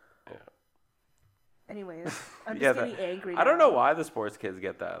 No. Yeah. Anyways, I'm just getting angry now. I don't know why the sports kids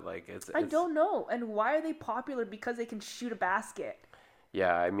get that. Like I don't know. And why are they popular? Because they can shoot a basket.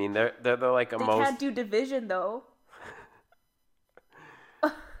 Yeah, I mean they're like They can't do division though.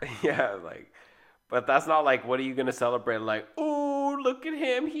 Yeah, like, but that's not like, what are you gonna celebrate? Like, oh, look at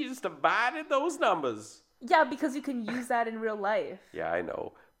him, he just divided those numbers. Yeah, because you can use that in real life. Yeah, I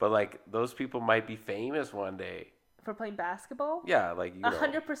know, but like those people might be famous one day. For playing basketball? Yeah, like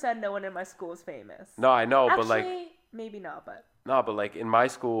 100% no one in my school is famous. No, I know, actually, but like maybe not, but like in my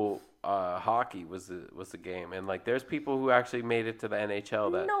school, hockey was the game, and like there's people who actually made it to the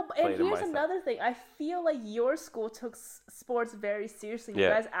NHL that no. played And here's another thing. I feel like your school took sports very seriously. You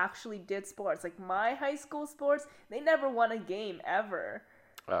guys actually did sports. Like my high school sports, they never won a game ever.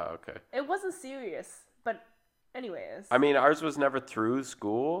 Oh, okay. It wasn't serious, but anyways. I mean, ours was never through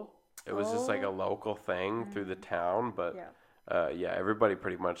school. It was just like a local thing through the town, but everybody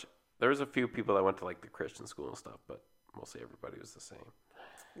pretty much. There was a few people that went to like the Christian school and stuff, but mostly everybody was the same.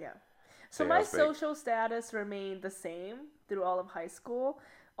 Yeah. So my social status remained the same through all of high school.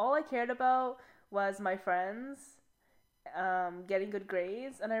 All I cared about was my friends, getting good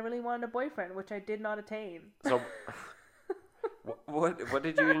grades, and I really wanted a boyfriend, which I did not attain. So, what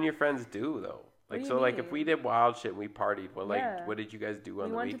did you and your friends do though? Like, so like if we did wild shit and we partied, what did you guys do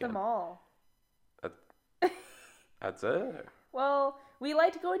on the weekend? We went to the mall. That's it. Well, we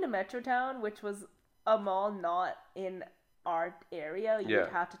liked going to Metrotown, which was a mall not in our area. You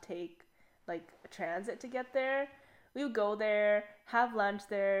would have to take like transit to get there. We would go there, have lunch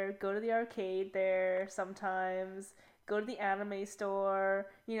there, go to the arcade there sometimes, go to the anime store,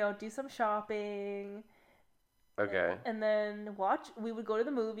 do some shopping. Okay. And then we would go to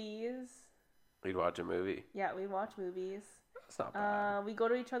the movies. We'd watch a movie. Yeah, we watch movies. That's not bad. We go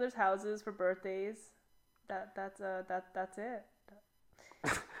to each other's houses for birthdays. That's it.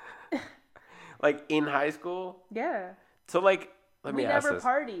 Like in high school? Yeah. So like, let me ask this. We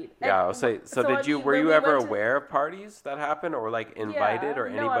never partied. Yeah, I'll say. So were you ever aware of parties that happened, or like invited, or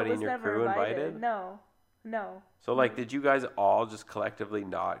anybody in your crew invited? No. So like, did you guys all just collectively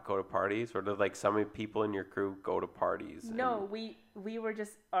not go to parties, or did like some people in your crew go to parties? No, we were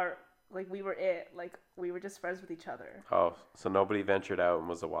just we were we were just friends with each other. Oh, so nobody ventured out and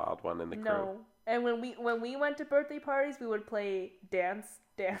was a wild one in the crew. No, and when we went to birthday parties, we would play Dance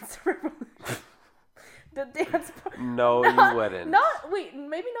Revolution. The dance party. No, you wouldn't.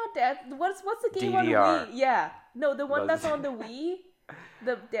 Maybe not dance. What's the game DDR. on the Wii? Yeah, no, the one that's on the Wii.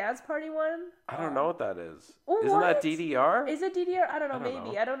 The dance party one? I don't know what that is. Oh, Isn't that what? DDR? Is it DDR? I don't know, I don't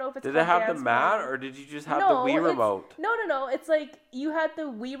maybe. know. I don't know if it's Did called it have the dance mat, party. or did you just have the Wii remote? No. It's like you had the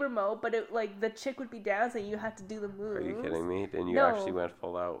Wii remote, but it like the chick would be dancing. You had to do the moves. Are you kidding me? Then you No. actually went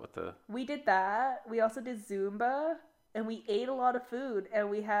full out with the... We did that. We also did Zumba, and we ate a lot of food, and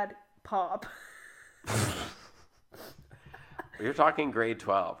we had pop. You're talking grade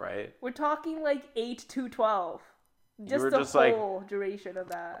 12, right? We're talking like 8 to 12. Just were the just like, whole duration of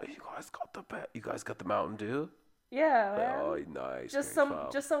that. You guys got the Mountain Dew? Yeah, man. Oh, nice. Just grade some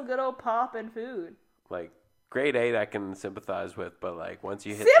 12. just some good old pop and food. Like grade 8 I can sympathize with, but like once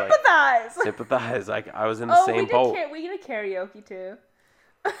you hit Sympathize. like sympathize, like I was in the same boat. We did karaoke too.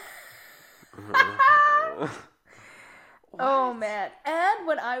 Oh man. And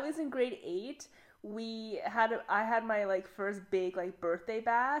when I was in grade 8, I had my like first big like birthday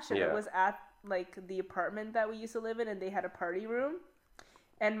bash, and it was at like the apartment that we used to live in, and they had a party room.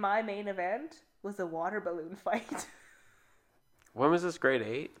 And my main event was a water balloon fight. When was this, grade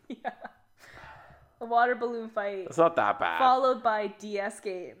 8? Yeah. A water balloon fight. It's not that bad. Followed by DS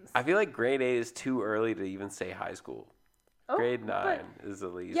games. I feel like grade 8 is too early to even say high school. Oh, grade 9 is the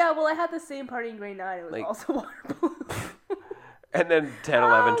least. Yeah, well, I had the same party in grade 9. It was like, also water balloons. And then 10,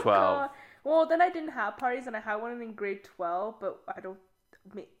 11, 12. God. Well, then I didn't have parties, and I had one in grade 12, but I don't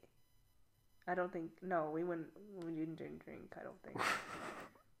think, no, we didn't drink, I don't think.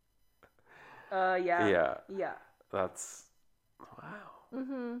 Yeah. Yeah. Yeah. That's,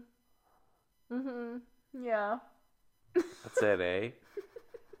 wow. Yeah. That's it, eh?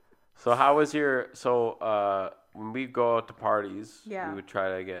 So how was when we go out to parties, we would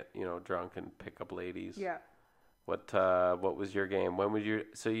try to get, drunk and pick up ladies. Yeah. What was your game?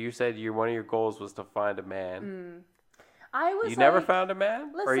 So you said one of your goals was to find a man. You never found a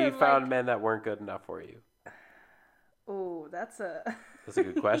man? Or you found men that weren't good enough for you? Oh, that's a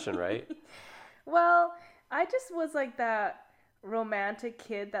good question, right? Well, I just was like that romantic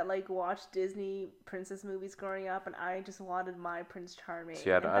kid that like watched Disney princess movies growing up, and I just wanted my Prince Charming. So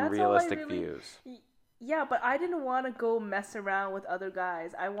you had unrealistic views. Yeah, but I didn't want to go mess around with other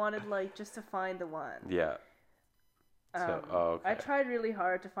guys. I wanted like just to find the one. Yeah. Okay. I tried really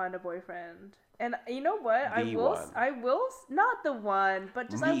hard to find a boyfriend. And you know what? I will not the one, but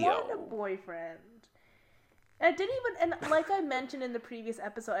just Neo. I wanted a boyfriend. And I didn't even, and like I mentioned in the previous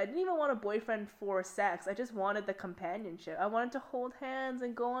episode, I didn't even want a boyfriend for sex. I just wanted the companionship. I wanted to hold hands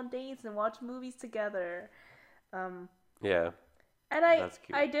and go on dates and watch movies together. Yeah. And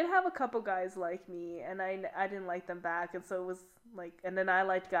I did have a couple guys like me, and I didn't like them back, and so it was like, and then I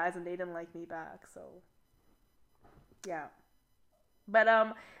liked guys and they didn't like me back, so yeah. But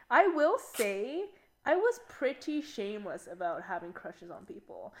I will say I was pretty shameless about having crushes on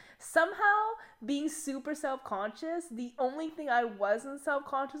people. Somehow, being super self-conscious, the only thing I wasn't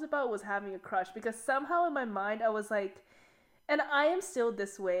self-conscious about was having a crush, because somehow in my mind I was like, and I am still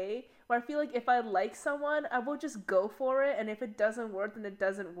this way, where I feel like if I like someone, I will just go for it, and if it doesn't work, then it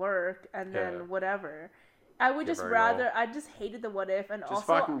doesn't work, and then whatever. I would I just hated the what if, and just also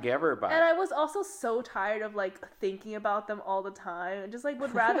fucking give her back. And I was also so tired of like thinking about them all the time, and just like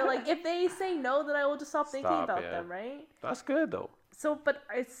would rather like if they say no, then I will just stop thinking about them, right? That's good though. So, but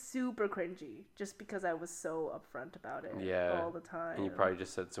it's super cringy, just because I was so upfront about it all the time. And you probably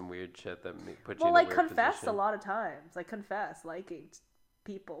just said some weird shit that put you in a weird like confess position. a lot of times, like confess liking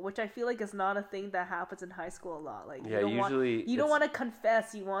people, which I feel like is not a thing that happens in high school a lot. Like you don't want to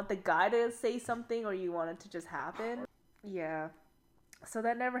confess, you want the guy to say something, or you want it to just happen. Yeah, so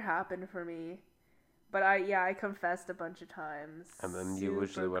that never happened for me, but I confessed a bunch of times. And then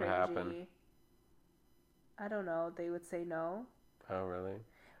usually what happened? I don't know, they would say no. Oh really?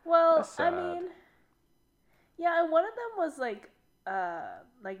 Well, I mean, yeah, and one of them was like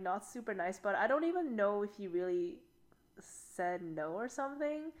not super nice, but I don't even know if he really said no or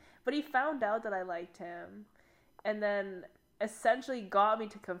something, but he found out that I liked him, and then essentially got me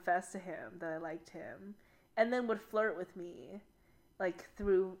to confess to him that I liked him, and then would flirt with me like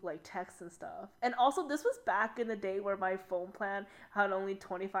through like texts and stuff. And also, this was back in the day where my phone plan had only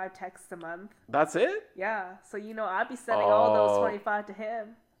 25 texts a month. That's it? Yeah, so I'd be sending all those 25 to him.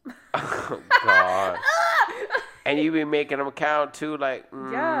 Oh god. And you be making him count too, like,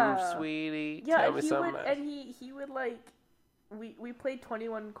 sweetie, tell me something. He would like, we played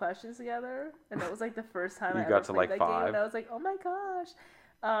 21 questions together, and that was like the first time I got ever to played like that 5. game, and I was like, oh my gosh.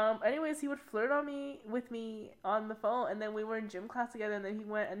 Anyways, he would flirt with me on the phone, and then we were in gym class together, and then he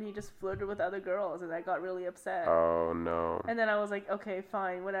went and he just flirted with other girls, and I got really upset. Oh no. And then I was like, okay,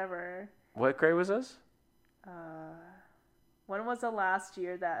 fine, whatever. What grade was this? When was the last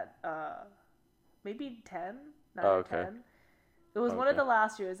year that maybe 10? 9 Oh, or okay. 10. It was one of Okay. the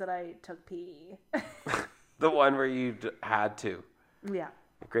last years that I took PE. The one where you had to. Yeah.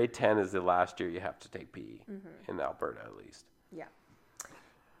 Grade 10 is the last year you have to take PE Mm-hmm. in Alberta, at least. Yeah.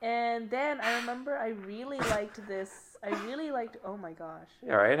 And then I remember I really liked this. Oh my gosh.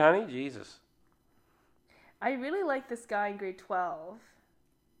 You all right, honey? Jesus. I really liked this guy in grade 12.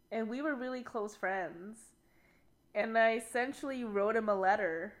 And we were really close friends. And I essentially wrote him a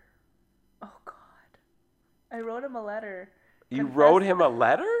letter. Oh God. I wrote him a letter. You wrote him a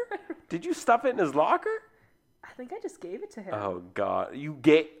letter? Did you stuff it in his locker? I think I just gave it to him. Oh, God. You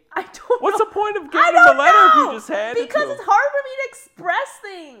get... I don't What's know. the point of I giving him a don't letter if know! you just hand it to Because him? it's hard for me to express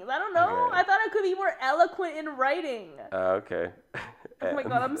things. I don't know. Okay. I thought I could be more eloquent in writing. Okay. Oh my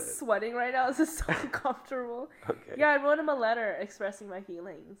God, I'm sweating right now. This is so uncomfortable. Okay. Yeah, I wrote him a letter expressing my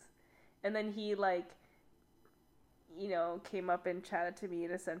feelings. And then he, came up and chatted to me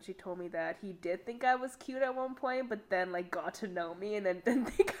and essentially told me that he did think I was cute at one point, but then, got to know me and then didn't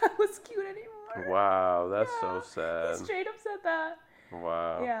think I was cute anymore. Wow, that's so Yeah, sad. He straight up said that.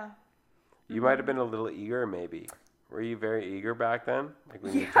 Wow. Yeah. You might have been a little eager, maybe. Were you very eager back then? Like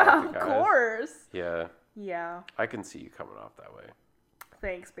when you Yeah, talked to of guys? course. Yeah. Yeah. I can see you coming off that way.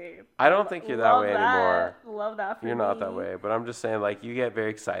 Thanks, babe. I don't think you're that Love way that. anymore. Love that for You're me. not that way, but I'm just saying, you get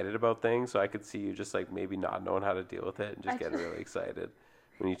very excited about things, so I could see you just, maybe not knowing how to deal with it and just getting really excited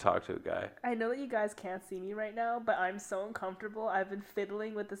when you talk to a guy. I know that you guys can't see me right now, but I'm so uncomfortable. I've been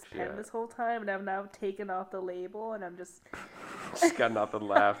fiddling with this pen Yeah. this whole time, and I've now taken off the label, and I'm just... Just got nothing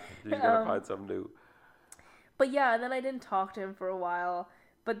left. You're going to find something new. But yeah, and then I didn't talk to him for a while,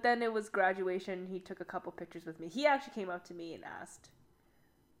 but then it was graduation, he took a couple pictures with me. He actually came up to me and asked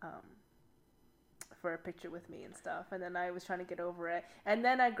for a picture with me and stuff, and then I was trying to get over it. And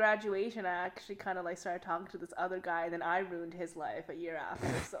then at graduation, I actually kind of started talking to this other guy, and then I ruined his life a year after.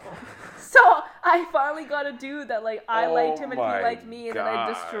 So I finally got a dude that I liked him and he my liked me, and then I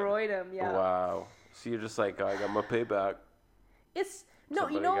God. destroyed him. Yeah. Wow. So you're just I got my payback. It's no,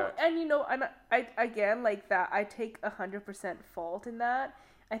 Somebody got- and I again that I take 100% fault in that.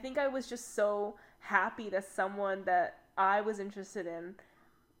 I think I was just so happy that someone that I was interested in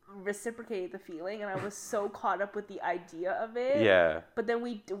reciprocated the feeling, and I was so caught up with the idea of it. Yeah. But then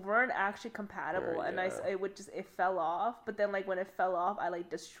we weren't actually compatible, Sure, and yeah. it fell off. But then when it fell off, I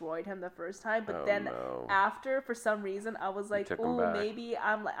destroyed him the first time. But Oh, then no. after, for some reason, I was like, took him ooh, back. maybe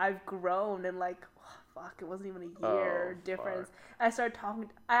I've grown, and fuck, it wasn't even a year Oh, difference. fuck. I started talking.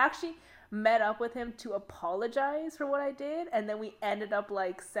 I actually met up with him to apologize for what I did, and then we ended up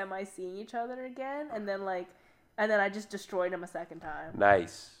semi seeing each other again, and then I just destroyed him a second time.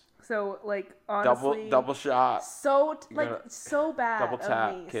 Nice. So honestly, Double shot. so You gotta- so bad double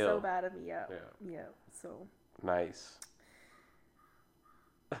tap, of me, kill. so bad of me. Yeah, Yeah. yeah. So, Nice.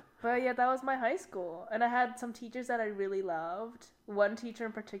 but yeah, that was my high school, and I had some teachers that I really loved. One teacher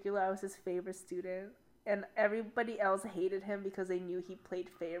in particular, I was his favorite student, and everybody else hated him because they knew he played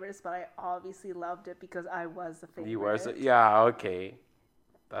favorites. But I obviously loved it because I was the favorite. You was yeah, okay.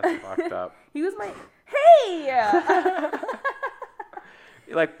 That's fucked up. He was my hey.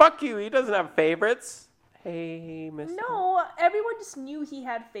 You're like, fuck you, he doesn't have favorites. Hey, mister. No, everyone just knew he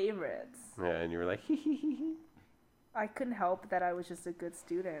had favorites. Yeah, and you were like, hee hee hee hee. I couldn't help that I was just a good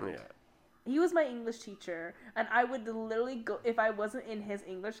student. Yeah. He was my English teacher, and I would literally go, if I wasn't in his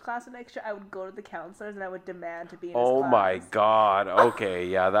English class the next year, I would go to the counselors and I would demand to be in his Oh class. my god. Okay,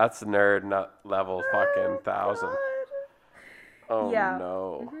 yeah, that's nerd nut level fucking 1,000. God. Oh Yeah.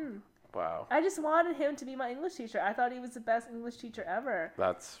 no. Mhm. Wow. I just wanted him to be my English teacher. I thought he was the best English teacher ever.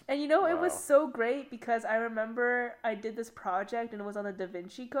 That's And it was Wow. so great because I remember I did this project and it was on the Da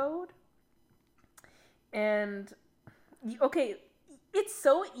Vinci Code. And, okay, it's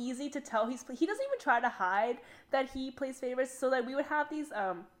so easy to tell he doesn't even try to hide that he plays favorites. So that we would have these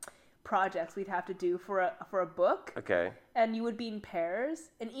projects we'd have to do for a book. okay. And you would be in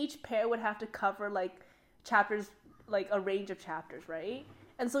pairs, and each pair would have to cover chapters, a range of chapters, right?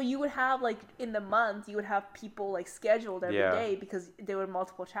 And so you would have in the month you would have people scheduled every day Yeah. because there were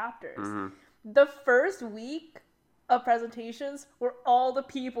multiple chapters. Mhm. The first week of presentations were all the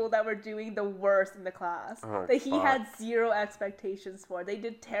people that were doing the worst in the class Oh, that he fuck. had zero expectations for. They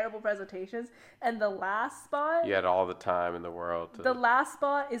did terrible presentations, and the last spot You had all the time in the world to the last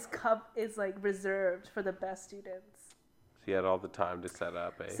spot is reserved for the best students. so you had all the time to set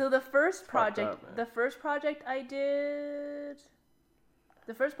up, eh? So the first fucked project, up, man. the first project I did,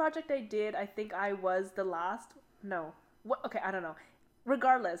 I think I was the last. No, what? Okay, I don't know.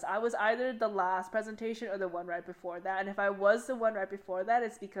 Regardless, I was either the last presentation or the one right before that. And if I was the one right before that,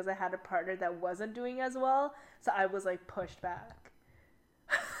 it's because I had a partner that wasn't doing as well, so I was pushed back.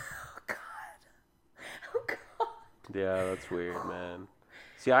 Oh god. Oh god. Yeah, that's weird, man.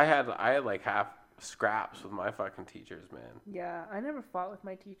 See, I had like half scraps with my fucking teachers, man. Yeah, I never fought with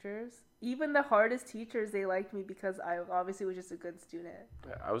my teachers. Even the hardest teachers, they liked me because I obviously was just a good student.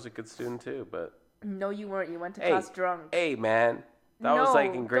 Yeah, I was a good student too, but No, you weren't. You went to hey, class drunk. hey, man. That was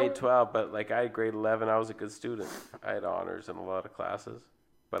like in grade don't. 12, but like I had grade 11, I was a good student. I had honors in a lot of classes.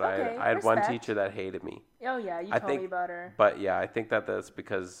 But Okay, I had one respect. teacher that hated me. Oh yeah, you I told me think- about her. But yeah, I think that's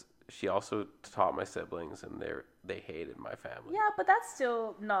because she also taught my siblings and they hated my family. Yeah, but that's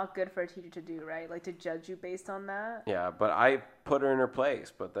still not good for a teacher to do, right? Like to judge you based on that. Yeah, but I put her in her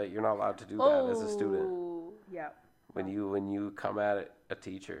place, but that you're not allowed to do that as a student. Oh, yeah. When you come at a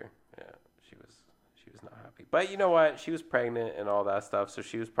teacher, yeah, she was not happy. But you know what? She was pregnant and all that stuff, so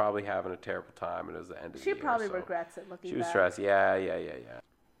she was probably having a terrible time, and it was the end of the She year. probably so regrets it looking She was back. stressed. Yeah.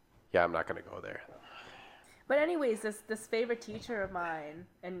 Yeah, I'm not gonna go there. But anyways, this favorite teacher of mine,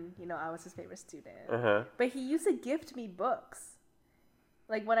 and I was his favorite student. Uh-huh. But he used to gift me books.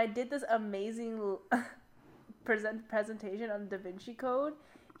 Like when I did this amazing presentation on Da Vinci Code,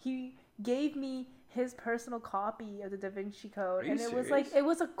 he gave me his personal copy of the Da Vinci Code, Are you and it was serious? like it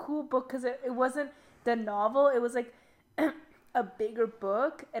was a cool book because it wasn't the novel. It was like a bigger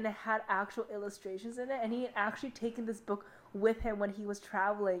book, and it had actual illustrations in it. And he had actually taken this book with him when he was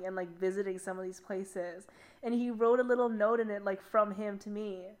traveling and like visiting some of these places, and he wrote a little note in it like from him to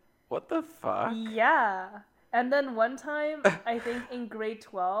me. What the fuck? Yeah. And then one time, I think in grade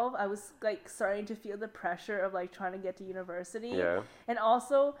 12, I was like starting to feel the pressure of like trying to get to university. Yeah. And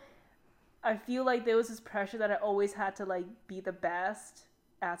also, I feel like there was this pressure that I always had to like be the best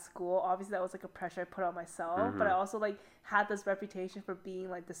at school. Obviously, that was like a pressure I put on myself, but I also like had this reputation for being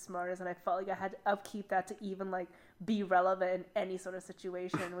like the smartest, and I felt like I had to upkeep that to even like be relevant in any sort of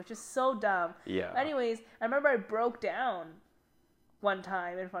situation, which is so dumb. Yeah. Anyways, I remember I broke down one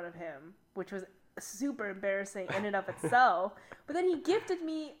time in front of him, which was super embarrassing in and of itself. But then he gifted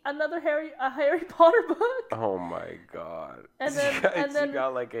me another Harry Potter book. Oh my god. And then- you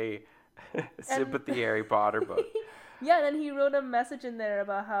got like a sympathy Harry Potter book. Yeah, and then he wrote a message in there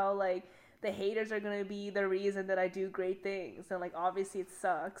about how like the haters are gonna be the reason that I do great things, and like obviously it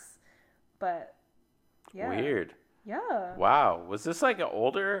sucks, but yeah. Weird. Yeah. Wow. Was this like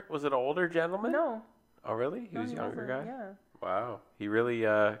was it an older gentleman? No. Oh really? He No, was a younger wasn't. guy? Yeah. Wow. He really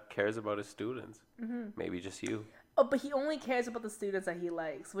cares about his students. Maybe just you. Oh, but he only cares about the students that he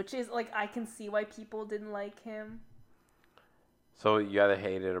likes, which is like I can see why people didn't like him. So you either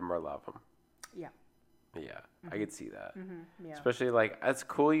hated him or love him. Yeah. Yeah. I could see that. Yeah. Especially like it's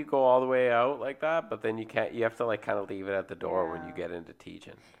cool you go all the way out like that, but then you have to like kind of leave it at the door when you Yeah. get into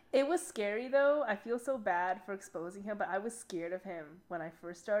teaching. It was scary though. I feel so bad for exposing him, but I was scared of him when I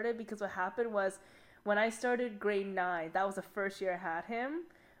first started because what happened was when I started grade 9, that was the first year I had him.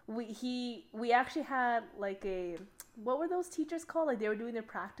 We actually had like what were those teachers called? Like they were doing their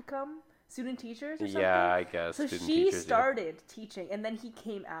practicum, student teachers or something. Yeah, I guess. So student she teachers, yeah. started teaching, and then he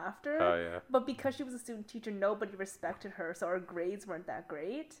came after. Oh, yeah. But because she was a student teacher, nobody respected her, so our grades weren't that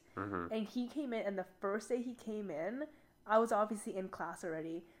great. And he came in, and the first day he came in, I was obviously in class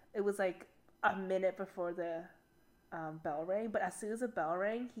already. It was like a minute before the bell rang, but as soon as the bell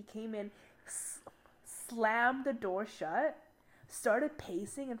rang, he came in, slammed the door shut, started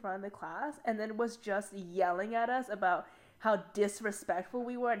pacing in front of the class, and then was just yelling at us about how disrespectful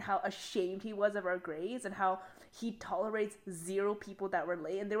we were and how ashamed he was of our grades and how he tolerates 0 people that were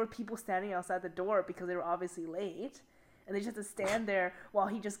late. And there were people standing outside the door because they were obviously late, and they just had to stand there while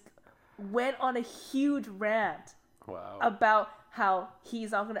he just went on a huge rant Wow. about how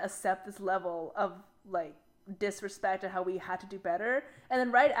he's not going to accept this level of like disrespect and how we had to do better. And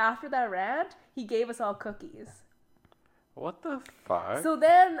then right after that rant, he gave us all cookies. What the fuck? So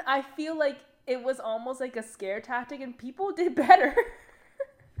then I feel like it was almost like a scare tactic, and people did better.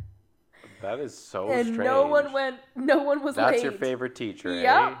 That is so And strange. no one was late. That's your favorite teacher,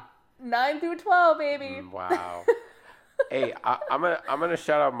 Yep. 9 through 12, baby. eh? Wow. Hey, I'm gonna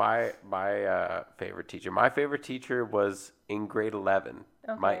shout out my favorite teacher. My favorite teacher was in grade 11.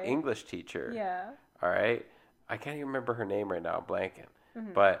 My Okay. English teacher. Yeah. All right. I can't even remember her name right now. I'm blanking.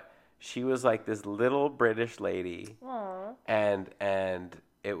 Mm-hmm. But she was like this little British lady, Aw. and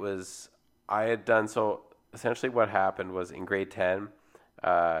it was I had done so. Essentially, what happened was in grade 10,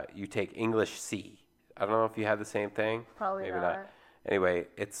 you take English C. I don't know if you had the same thing. Probably Maybe not. Anyway,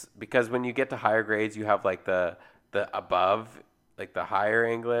 it's because when you get to higher grades, you have like the above, like the higher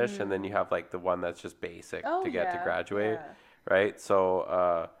English, and then you have like the one that's just basic Oh, to get to yeah, graduate, yeah. right?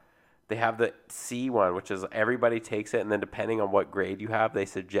 So they have the C one, which is everybody takes it, and then depending on what grade you have, they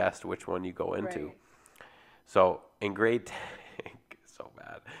suggest which one you go into. Right. So in grade 10, so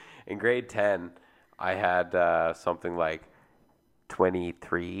bad. In grade 10, I had something like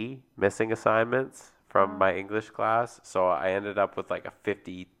 23 missing assignments from my English class. So I ended up with like a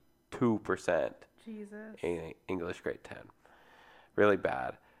 52% Jesus. in English grade 10. Really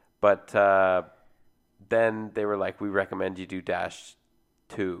bad. But then they were like, we recommend you do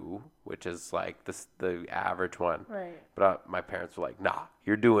 -2, which is like the average one. Right. But my parents were like, nah,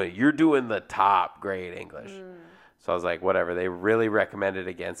 you're doing the top grade English. So I was like, whatever. They really recommended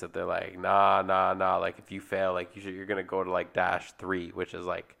against it. They're like, nah. Like if you fail, like you're gonna go to like -3, which is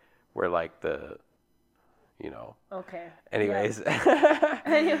like where like the, Okay. Anyways. Yeah.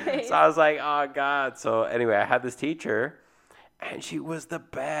 Anyways. So I was like, oh God. So anyway, I had this teacher. And she was the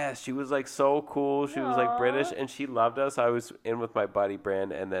best. She was like so cool. She was like British and she loved us. I was in with my buddy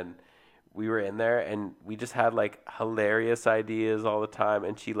Brand and then we were in there and we just had like hilarious ideas all the time.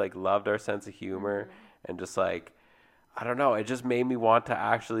 And she like loved our sense of humor and just like, I don't know. It just made me want to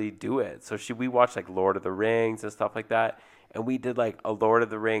actually do it. So we watched like Lord of the Rings and stuff like that. And we did like a Lord of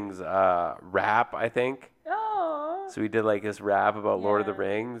the Rings rap, I think. Oh. So we did like this rap about Lord of the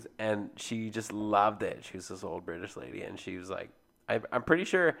Rings, and she just loved it. She was this old British lady, and she was like, I'm pretty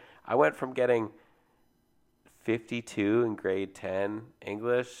sure I went from getting 52 in grade 10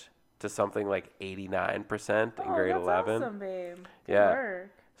 English to something like 89% in grade 11. Awesome, babe. Good work.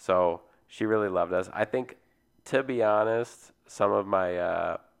 So she really loved us. I think, to be honest, some of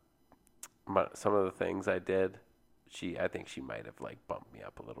some of the things I did, I think she might have like bumped me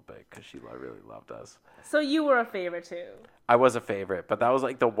up a little bit because she really loved us. So you were a favorite too. I was a favorite, but that was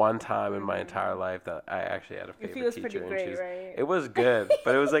like the one time in my entire life that I actually had a favorite It feels teacher. pretty great, right? It was good,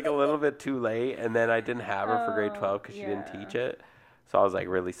 but it was like a little bit too late, and then I didn't have her for grade 12 because she didn't teach it. So I was like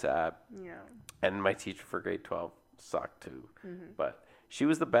really sad. Yeah. And my teacher for grade 12 sucked too. But she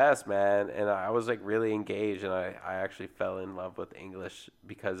was the best, man, and I was like really engaged, and I actually fell in love with English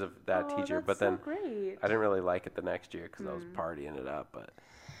because of that teacher. But then great. I didn't really like it the next year because I was partying it up, but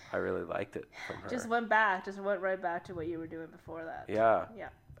I really liked it from her. Just went right back to what you were doing before that. Yeah. Yeah.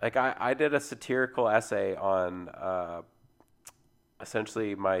 Like I did a satirical essay on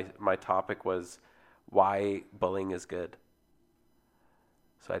essentially my topic was why bullying is good.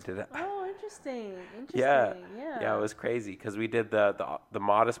 So I did it. Oh, interesting. Yeah. Yeah. Yeah, it was crazy because we did the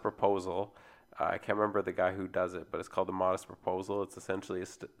Modest Proposal. I can't remember the guy who does it, but it's called The Modest Proposal. It's essentially a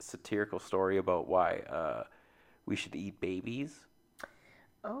satirical story about why we should eat babies.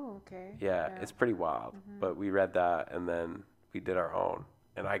 Oh, okay. Yeah, it's pretty wild. But we read that and then we did our own.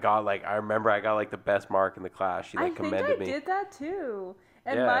 And I remember I got like the best mark in the class. She like commended me. I did that too.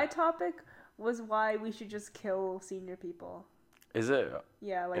 And my topic was why we should just kill senior people. Is it?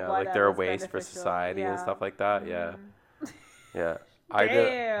 Yeah, like yeah, why like that they're a was waste for beneficial. society and stuff like that. Yeah. Yeah.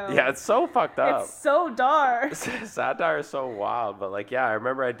 Damn. Yeah, it's so fucked up. It's so dark. Satire is so wild, but like, yeah, I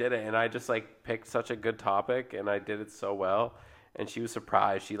remember I did it, and I just like picked such a good topic, and I did it so well, and she was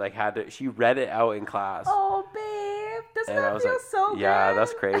surprised. She like she read it out in class. Oh, babe, doesn't and I that was feel like, so good? yeah,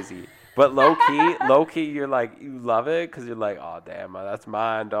 that's crazy. But low key, you're like, you love it because you're like, oh damn, that's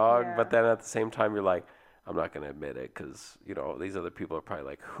mine, dog. Yeah. But then at the same time, you're like, I'm not gonna admit it because these other people are probably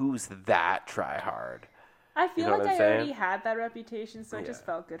like, who's that try hard? I feel You know like what I'm I saying? already had that reputation, so it just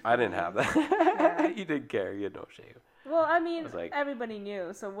felt good for I didn't me. have that. Yeah. You didn't care. You had no shame. Well, I mean, like- everybody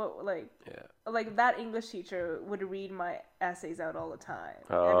knew. So what, Yeah. like that English teacher would read my essays out all the time,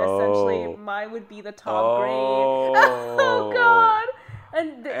 and Oh. essentially mine would be the top grade. Oh. Oh God!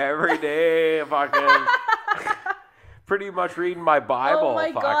 And Every day, fucking pretty much reading my Bible. oh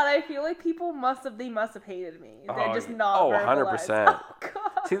my fuck. God, I feel like they must have hated me. They're Oh, just yeah. not. Oh, verbalized. 100%. Oh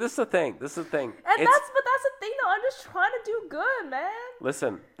God. See, this is the thing. But that's the thing though. I'm just trying to do good, man.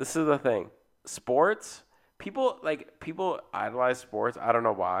 Listen, this is the thing. Sports, people idolize sports. I don't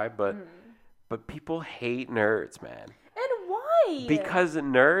know why, but people hate nerds, man. And why? Because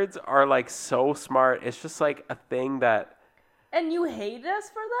nerds are like so smart. It's just like a thing that And you hate us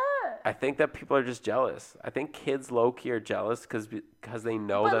for that? I think that people are just jealous. I think kids low key are jealous because they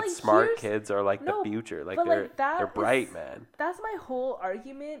know But, that like, smart here's- kids are like No, the future. Like but, they're like, that they're bright, is- man. That's my whole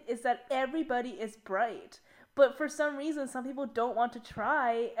argument, is that everybody is bright. But for some reason, some people don't want to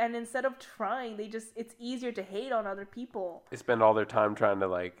try, and instead of trying, it's easier to hate on other people. They spend all their time trying to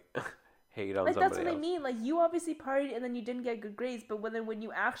like hate on Like, somebody that's what else. I mean. Like, you obviously partied and then you didn't get good grades, but when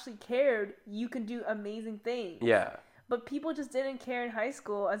you actually cared, you can do amazing things. Yeah. But people just didn't care in high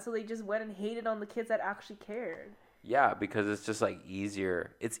school, and so they just went and hated on the kids that actually cared. Yeah, because it's just like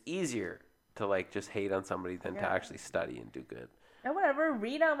easier. It's easier to like just hate on somebody than to Yeah. actually study and do good. And whatever,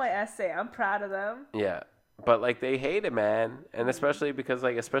 read out my essay. I'm proud of them. Yeah. But like they hate it, man. And especially because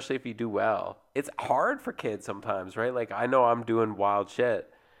like especially if you do well. It's hard for kids sometimes, right? Like I know I'm doing wild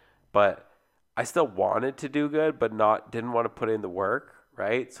shit, but I still wanted to do good, but didn't want to put in the work,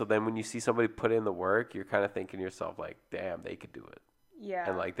 right? So then when you see somebody put in the work, you're kind of thinking to yourself like, damn, they could do it. Yeah.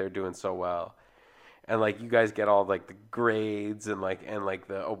 And like they're doing so well. And like you guys get all like the grades and like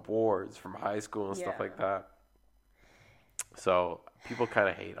the awards from high school and stuff like that. So people kind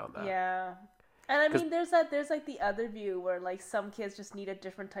of hate on that. Yeah. And I mean, there's like the other view where like some kids just need a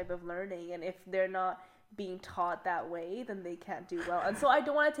different type of learning, and if they're not being taught that way, then they can't do well. And so I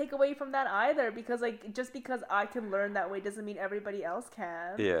don't want to take away from that either, because like just because I can learn that way doesn't mean everybody else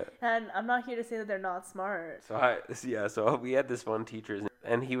can. Yeah. And I'm not here to say that they're not smart. So we had this one teacher,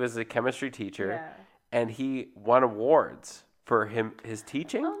 and he was a chemistry teacher, Yeah. and he won awards for his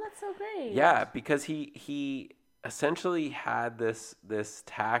teaching. Oh, that's so great. Yeah, because he essentially had this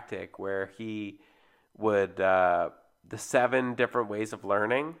tactic where he would the 7 different ways of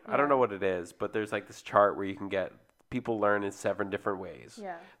learning. I don't know what it is, but there's like this chart where you can get people learn in 7 different ways.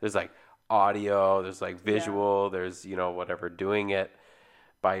 Yeah. There's like audio, there's like visual, there's whatever, doing it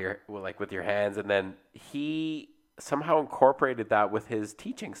by with your hands, and then he somehow incorporated that with his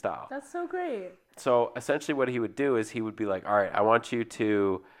teaching style. That's so great. So essentially what he would do is he would be like, all right, I want you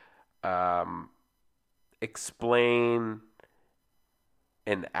to explain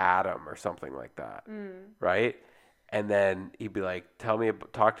an atom or something like that, right? And then he'd be like,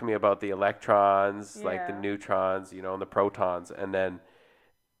 talk to me about the electrons, like the neutrons, and the protons. And then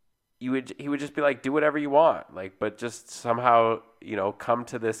he would just be like, do whatever you want, like, but just somehow, come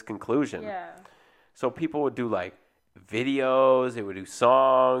to this conclusion. Yeah. So people would do like videos, they would do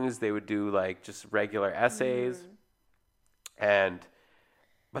songs, they would do like just regular essays.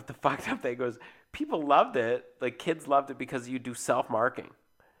 But the fucked up thing was people loved it. Like kids loved it because you do self-marking.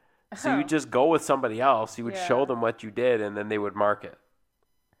 So you just go with somebody else, you would show them what you did, and then they would mark it.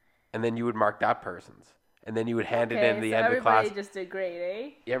 And then you would mark that person's. And then you would hand it in the end of the class. Everybody just did great,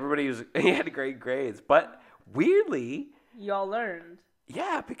 eh? Everybody he had great grades. But weirdly, y'all learned.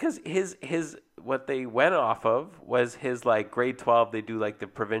 Yeah, because his what they went off of was his like grade 12, they do like the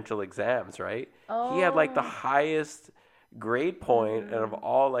provincial exams, right? Oh. He had like the highest grade point and of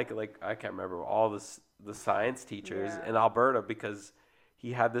all like I can't remember all the science teachers in Alberta, because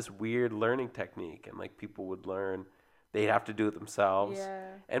he had this weird learning technique, and like people would learn, they'd have to do it themselves. Yeah.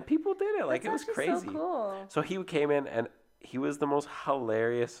 And people did it. Like it was crazy. So cool. So he came in and he was the most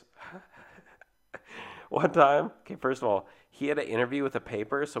hilarious. One time, okay, first of all, he had an interview with a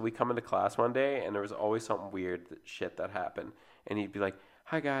paper, so we come into class one day and there was always something weird shit that happened. And he'd be like,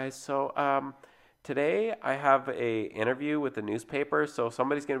 "Hi guys, so today I have a interview with the newspaper, so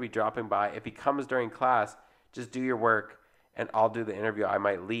somebody's going to be dropping by. If he comes during class, just do your work and I'll do the interview. I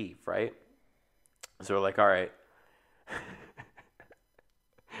might leave," right? So we're like, all right.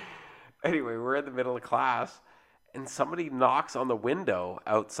 Anyway, we're in the middle of class and somebody knocks on the window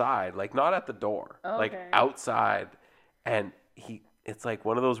outside, like not at the door, like outside. And it's like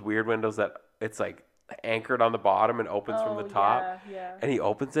one of those weird windows that it's like anchored on the bottom and opens from the top. Yeah. And he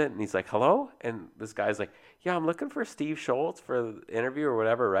opens it and he's like, "Hello?" And this guy's like, "Yeah, I'm looking for Steve Schultz for the interview or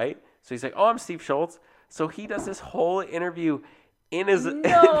whatever, right?" So he's like, "Oh, I'm Steve Schultz." So he does this whole interview in his through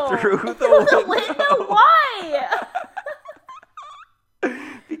the window. Why?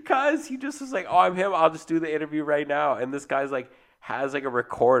 Because he just was like, "Oh, I'm him. I'll just do the interview right now." And this guy's like has like a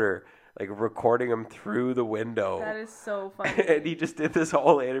recorder, like recording him through the window. That is so funny. And he just did this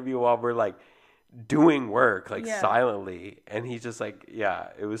whole interview while we're like doing work, like silently. And he's just like, yeah,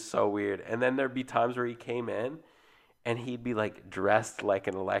 it was so weird. And then there'd be times where he came in and he'd be like dressed like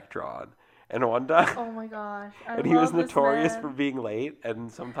an electron. And one time, oh my gosh, and he was notorious for being late. And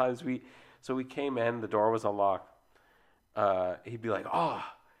sometimes we came in, the door was unlocked. He'd be like, "Oh,"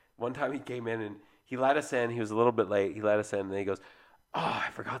 one time he came in and he let us in. He was a little bit late. He let us in and then he goes, "Oh, I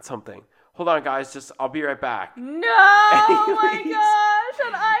forgot something. Hold on, guys. I'll be right back." No, oh my gosh,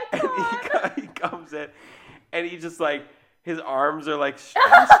 an icon. And he comes in and he just like, his arms are like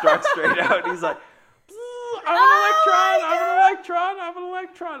struck straight out. And he's like, I'm an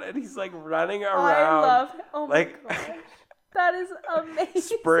electron. And he's like running around. Oh my gosh. That is amazing.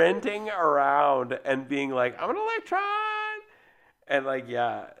 Sprinting around and being like, "I'm an electron." And like,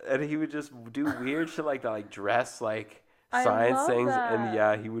 yeah. And he would just do weird shit like that, like dress like science things. That. And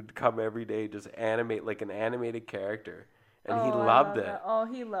yeah, he would come every day, just animate like an animated character. And he loved it. That. Oh,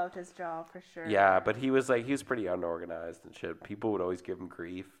 he loved his job for sure. Yeah, but he was pretty unorganized and shit. People would always give him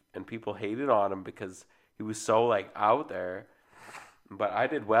grief. And people hated on him because he was so like out there. But I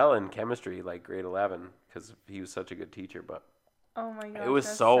did well in chemistry, like grade 11, because he was such a good teacher. But oh my gosh, it was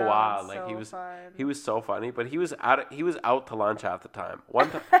so wild. Like fun. he was so funny. But he was out to lunch half the time. One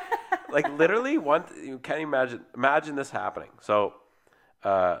time, like literally you can't imagine this happening. So,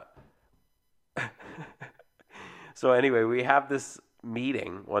 So anyway, we have this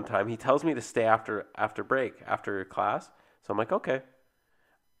meeting one time. He tells me to stay after break, after class. So I'm like, okay.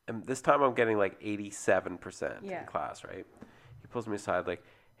 And this time I'm getting like 87% in class, right? He pulls me aside like,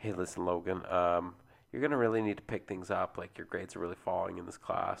 hey, listen, Logan, you're going to really need to pick things up. Like, your grades are really falling in this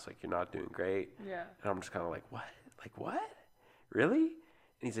class. Like, you're not doing great. Yeah. And I'm just kind of like, what? Like, what? Really? And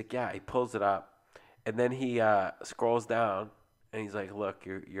he's like, yeah. He pulls it up. And then he scrolls down. And he's like, look,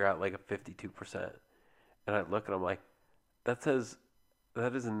 you're at like a 52%. And I look and I'm like, that is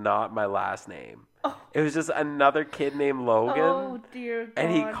not my last name. Oh. It was just another kid named Logan. Oh, dear God.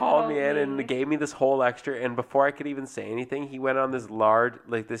 And he called me in and gave me this whole extra. And before I could even say anything, he went on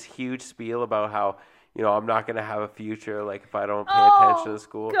this huge spiel about how, you know, I'm not going to have a future, like, if I don't pay attention to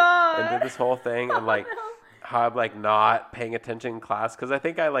school. God. And did this whole thing. And, like, how I'm, like, not paying attention in class. Because I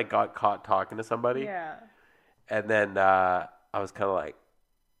think I, like, got caught talking to somebody. Yeah. And then I was kind of like,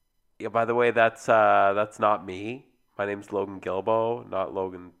 yeah, by the way, that's not me. My name's Logan Gilbo, not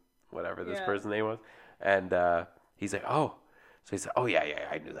Logan whatever this person's name was. And he's like, oh. So he's like, oh, yeah,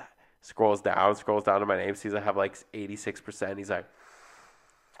 I knew that. Scrolls down to my name. Sees I have like 86%. He's like,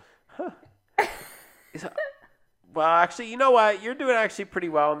 huh. He's like, well, actually, you know what? You're doing actually pretty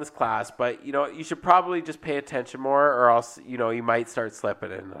well in this class, but, you know, you should probably just pay attention more or else, you know, you might start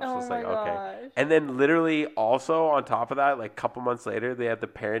slipping. And I was just like, okay. And then literally also on top of that, like a couple months later, they had the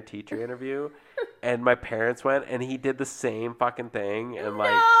parent-teacher interview. And my parents went, and he did the same fucking thing, and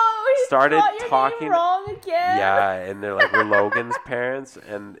like started talking wrong again. Yeah, and they're like, we're Logan's parents,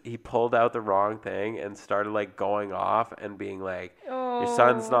 and he pulled out the wrong thing and started like going off and being like, your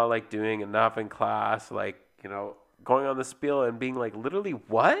son's not like doing enough in class, like, you know, going on the spiel and being like, literally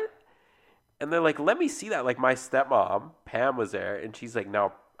what? And they're like, let me see that. Like, my stepmom Pam was there, and she's like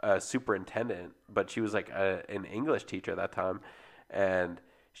now a superintendent, but she was like an English teacher at that time, and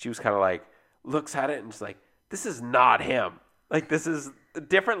she was kind of like, looks at it and just like, this is not him. Like, this is a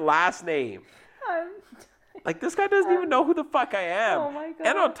different last name. Like, this guy doesn't even know who the fuck I am. Oh my God.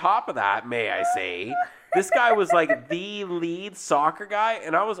 And on top of that, may I say, this guy was like the lead soccer guy,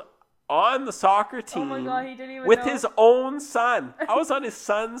 and I was on the soccer team. Oh my God, he didn't even with know. his own son. I was on his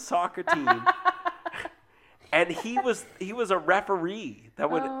son's soccer team. And he was a referee that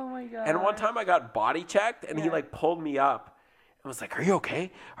would. Oh my God. And one time I got body checked, and he like pulled me up. I was like, are you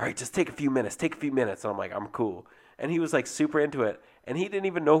okay? All right, just take a few minutes. And I'm like, I'm cool. And he was like super into it. And he didn't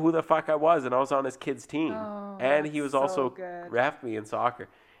even know who the fuck I was. And I was on his kid's team. Oh, and he was also good. ref me in soccer.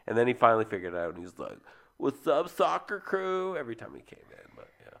 And then he finally figured it out. And he was like, what's up, soccer crew? Every time he came in. But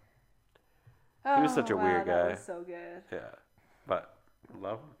yeah. He was such a weird guy. That was so good. Yeah. But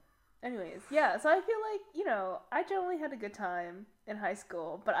love him. Anyways, yeah. So I feel like, you know, I generally had a good time in high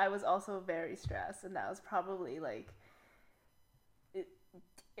school. But I was also very stressed. And that was probably like...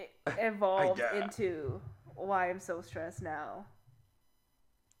 It evolved into why I'm so stressed now.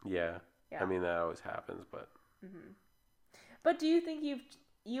 Yeah. I mean, that always happens, but... Mm-hmm. But do you think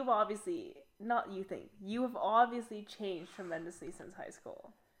you've obviously... Not you think. You have obviously changed tremendously since high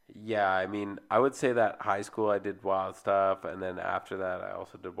school. Yeah, I mean, I would say that high school I did wild stuff, and then after that I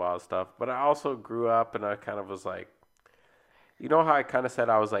also did wild stuff. But I also grew up, and I kind of was like... You know how I kind of said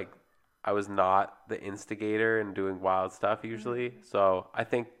I was like... I was not the instigator in doing wild stuff usually. Mm-hmm. So I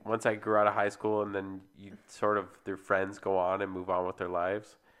think once I grew out of high school and then you sort of, their friends go on and move on with their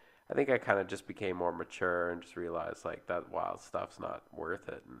lives, I think I kind of just became more mature and just realized like that wild stuff's not worth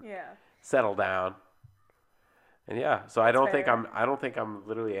it. And settle down. And yeah, so I don't think I'm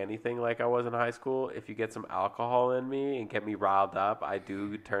literally anything like I was in high school. If you get some alcohol in me and get me riled up, I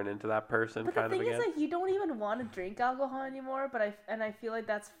do turn into that person kind of again. But the thing is, like, you don't even want to drink alcohol anymore, but I feel like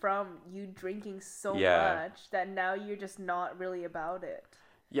that's from you drinking so much that now you're just not really about it.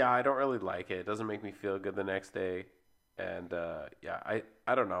 Yeah, I don't really like it. It doesn't make me feel good the next day. And I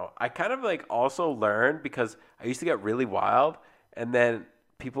don't know. I kind of like also learned because I used to get really wild, and then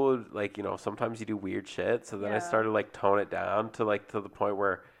people would, like, you know, sometimes you do weird shit. So then I started like tone it down to like to the point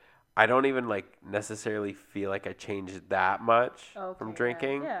where I don't even like necessarily feel like I changed that much from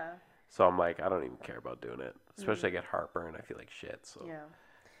drinking. Yeah. So I'm like, I don't even care about doing it. Especially I get heartburn. I feel like shit. So yeah.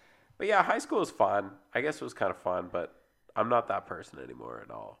 But yeah, high school was fun. I guess it was kind of fun, but I'm not that person anymore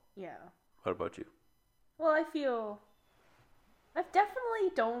at all. Yeah. What about you? Well, I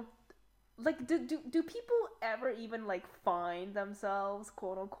definitely don't. Like, do people ever even, like, find themselves,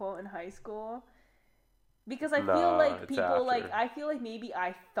 quote unquote, in high school? Because I feel like people, like, I feel like maybe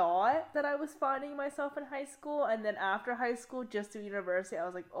I thought that I was finding myself in high school, and then after high school, just through university, I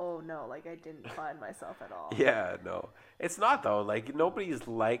was like, oh no, like, I didn't find myself at all. Yeah, no. It's not, though. Like, nobody.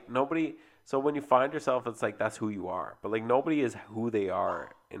 So when you find yourself, it's like, that's who you are. But, like, nobody is who they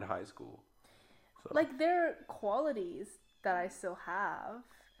are in high school. So Like, there are qualities that I still have.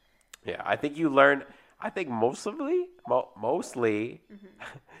 yeah, I think you learn. I think mostly,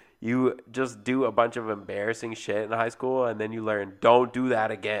 you just do a bunch of embarrassing shit in high school, and then you learn don't do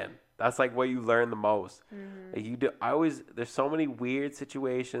that again. That's like what you learn the most. Like you do. There's so many weird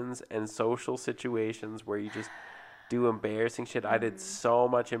situations and social situations where you just do embarrassing shit. I did so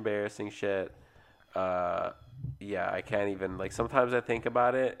much embarrassing shit. Yeah, I can't even, like, sometimes I think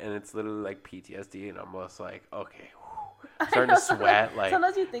about it and it's literally like PTSD, and I'm just like, okay, I'm starting to sweat. Like,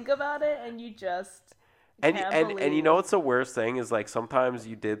 Sometimes you think about it and you just and can't and believe. and you know what's the worst thing is, like, sometimes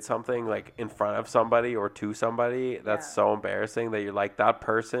you did something like in front of somebody or to somebody that's Yeah. so embarrassing that you're like, that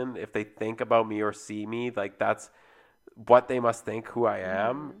person, if they think about me or see me, like, that's what they must think who I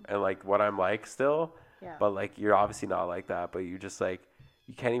am and like what I'm like still. Yeah. But like, you're obviously not like that, but you just like,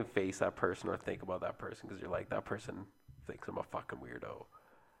 you can't even face that person or think about that person because you're like, that person thinks I'm a fucking weirdo.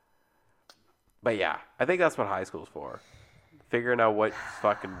 But yeah, I think that's what high school's for. Figuring out what's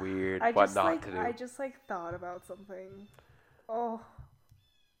fucking weird, what not to do. I just like thought about something. Oh.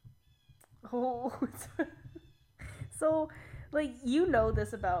 Oh. So, like, you know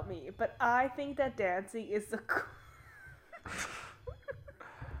this about me, but I think that dancing is the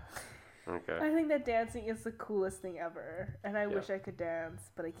Okay. I think that dancing is the coolest thing ever, and I Yeah. wish I could dance,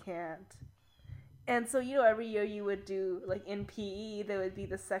 but I can't. And so, you know, every year you would do, like, in PE, there would be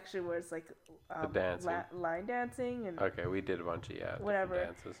the section where it's like dancing. line dancing and Okay, we did a bunch of Whatever.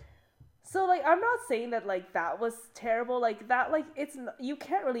 different dances. So, like, I'm not saying that, like, that was terrible. Like, that, like, you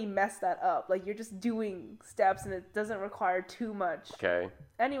can't really mess that up. Like, you're just doing steps and it doesn't require too much. Okay.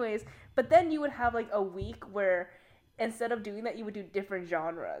 Anyways, but then you would have, like, a week where instead of doing that, you would do different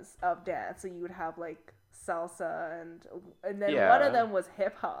genres of dance. So you would have, like, salsa and then one of them was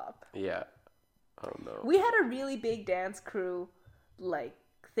hip hop. Yeah. Oh no. We had a really big dance crew, like,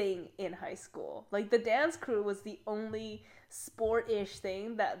 thing in high school. Like, the dance crew was the only sport-ish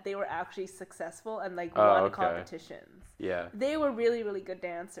thing that they were actually successful and, like, won competitions. Yeah. They were really, really good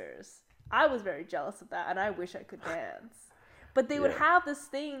dancers. I was very jealous of that, and I wish I could dance. But they would have this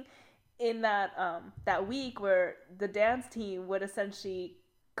thing in that that week where the dance team would essentially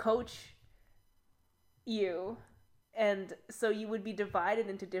coach you. And so you would be divided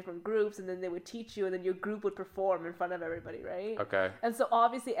into different groups, and then they would teach you, and then your group would perform in front of everybody, right? Okay. And so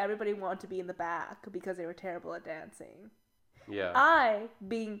obviously everybody wanted to be in the back because they were terrible at dancing. Yeah. I,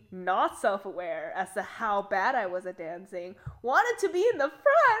 being not self-aware as to how bad I was at dancing, wanted to be in the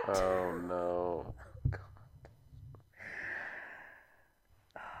front. Oh no.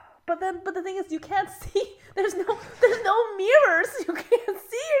 But the thing is, you can't see. There's no mirrors. You can't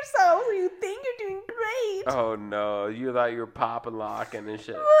see yourself. So you think you're doing great. Oh no. You thought you were popping, locking and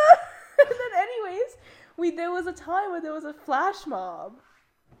shit. And then, anyways, there was a time where there was a flash mob.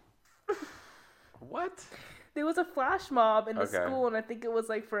 What? There was a flash mob in the Okay. school, and I think it was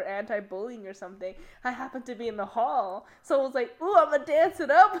like for anti-bullying or something. I happened to be in the hall, so I was like, "Ooh, I'm gonna dance it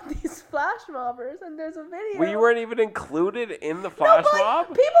up with these flash mobbers." And there's a video. Well, you weren't even included in the flash No, but mob?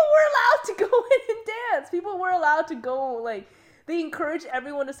 people were allowed to go in and dance. People were allowed to go, like, they encouraged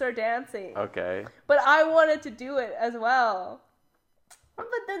everyone to start dancing. Okay. But I wanted to do it as well. But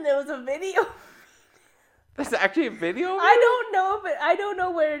then there was a video. There's actually a video of it? I don't know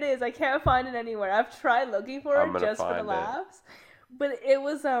where it is. I can't find it anywhere. I've tried looking for I'm it gonna just for the find it. laughs. But it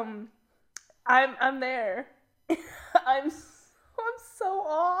was I'm there. I'm so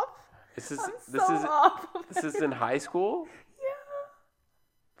off. This is I'm this so is off. this is in high school?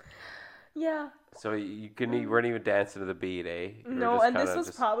 Yeah. So you weren't even dancing to the beat, eh? You were No, just and this kinda was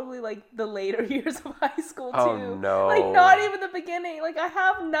just- probably like the later years of high school too. Oh, no. Like not even the beginning. Like I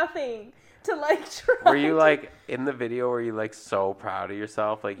have nothing to like try. Were you to- like in the video? Were you like so proud of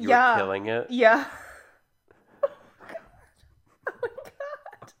yourself? Like you Yeah. were killing it? Yeah. Oh my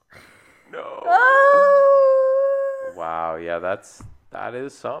god. No. Oh. Wow. Yeah, that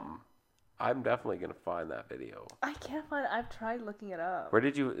is something. I'm definitely gonna find that video. I can't find it. I've tried looking it up. Where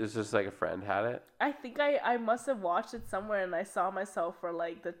did you? Is this like a friend had it? I think I must have watched it somewhere and I saw myself for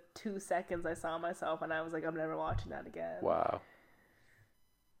like the 2 seconds I saw myself and I was like, I'm never watching that again. Wow.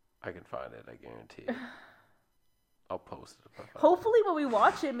 I can find it. I guarantee you. I'll post it. If I find Hopefully when we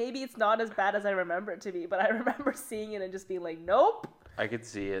watch it, maybe it's not as bad as I remember it to be, but I remember seeing it and just being like, nope. it. I could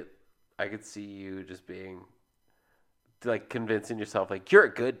see it. I could see you just being like convincing yourself like you're a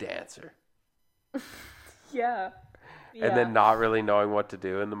good dancer. Yeah. And then not really knowing what to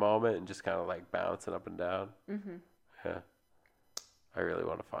do in the moment and just kind of like bouncing up and down. Mm-hmm. Yeah. I really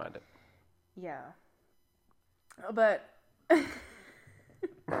want to find it. Yeah. But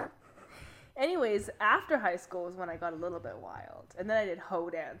anyways, after high school was when I got a little bit wild. And then I did hoe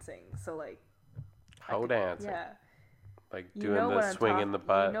dancing. So like Toe dancing. Yeah. Like You doing know the what I'm swing in the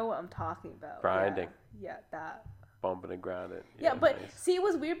butt, You know what I'm talking about. grinding, Yeah, that. bumping and grinding. Yeah, but nice. see, it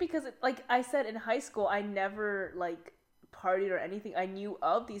was weird because, like I said, in high school, I never, like, partied or anything. I knew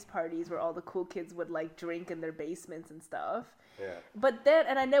of these parties where all the cool kids would, like, drink in their basements and stuff. Yeah. But then,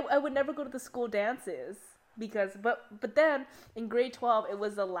 and I would never go to the school dances because, but then in grade 12, it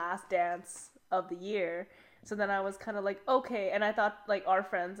was the last dance of the year. So then I was kind of like, okay. And I thought, like, our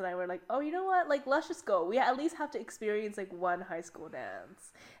friends and I were like, oh, you know what? Like, let's just go. We at least have to experience, like, one high school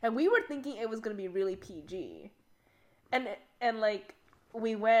dance. And we were thinking it was going to be really PG. And like,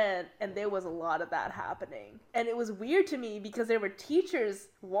 we went, and there was a lot of that happening. And it was weird to me because there were teachers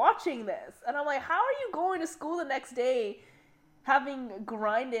watching this. And I'm like, how are you going to school the next day having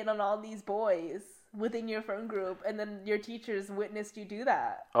grinded on all these boys within your friend group, and then your teachers witnessed you do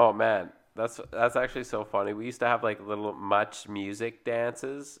that? Oh man, that's actually so funny. We used to have like little much music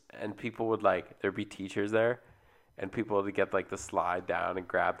dances, and people would like there'd be teachers there, and people would get like the slide down and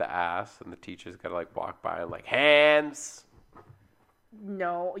grab the ass, and the teachers gotta like walk by and like hands.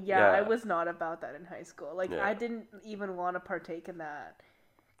 No, Yeah. I was not about that in high school. Like, Yeah. I didn't even want to partake in that.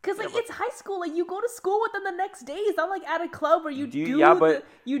 Because, like, Yeah, but- it's high school. Like, you go to school with them the next day. It's not like at a club where you Yeah, but-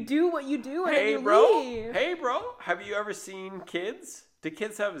 you do what you do and then Hey you bro, leave. hey bro, have you ever seen kids? Do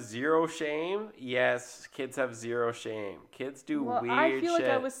kids have zero shame? Yes, kids have zero shame. Kids do Well, weird I feel shit.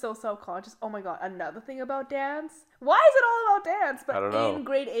 like I was so self-conscious. Oh my god, another thing about dance. Why is it all about dance? But I don't know. in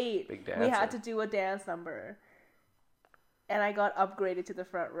grade 8, Big we dancer. had to do a dance number. And I got upgraded to the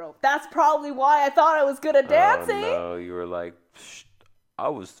front row. That's probably why I thought I was good at dancing. Oh no, you were like, Psh, I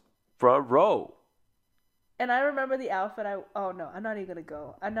was front row. And I remember the outfit. Oh no, I'm not even gonna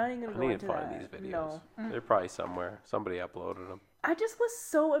go. I'm not even gonna I go need into to find that. these videos. No, They're probably somewhere. Somebody uploaded them. I just was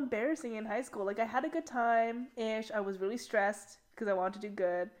so embarrassing in high school. Like, I had a good time ish. I was really stressed because I wanted to do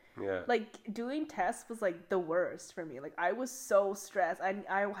good. Yeah. Like, doing tests was like the worst for me. Like, I was so stressed.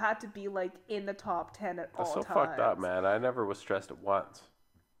 I had to be like in the top 10 at That's all so times. fucked up, man. I never was stressed once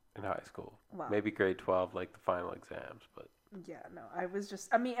in high school. Wow. Maybe grade 12, like the final exams, but Yeah, no, I was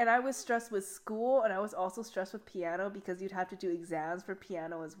just, I mean, and I was stressed with school, and I was also stressed with piano because you'd have to do exams for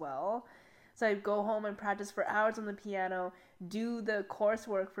piano as well. So I'd go home and practice for hours on the piano, do the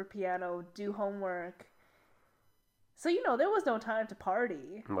coursework for piano, do homework. So, you know, there was no time to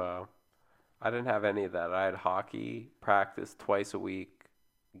party. well, I didn't have any of that. I had hockey practice twice a week,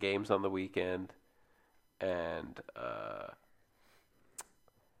 games on the weekend, and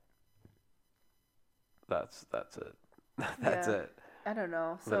that's it. That's Yeah. it. I don't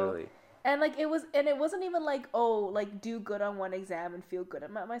know. So, Literally. and like it wasn't even like, oh, like do good on one exam and feel good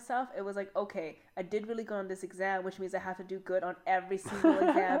about myself. It was like, okay, I did really good on this exam, which means I have to do good on every single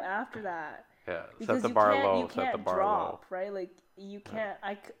exam after that. Yeah. Because Set the bar low. you Set the can't bar drop, right? Like, you can't,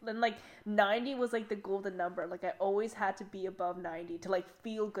 and like 90 was like the golden number. Like, I always had to be above 90 to like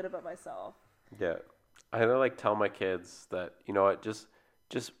feel good about myself. low. Yeah. I had to like tell my kids that, you know what, just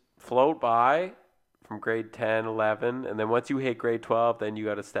float by from grade 10, 11, and then once you hit grade 12, then you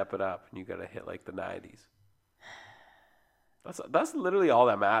got to step it up and you got to hit like the 90s. That's literally all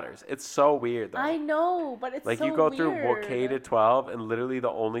that matters. It's so weird though. I know, but it's Like so you go weird. through K to 12, and literally the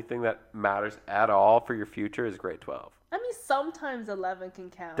only thing that matters at all for your future is grade 12. I mean, sometimes 11 can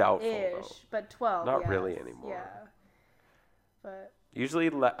count. Doubtful, ish, though. but 12. Not yes, really anymore. Yeah. But Usually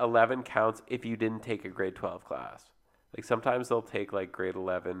 11 counts if you didn't take a grade 12 class. Like sometimes they'll take like grade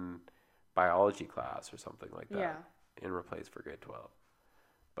 11 biology class or something like that yeah. in replace for grade 12.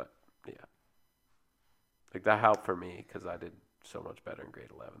 But yeah. Like that helped for me because I did so much better in grade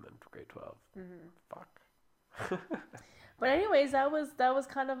 11 than grade 12. Fuck. But anyways, that was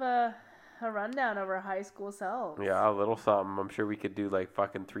kind of a rundown of our high school selves. Yeah, a little something. I'm sure we could do like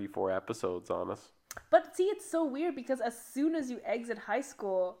fucking 3-4 episodes on us. But see, it's so weird because as soon as you exit high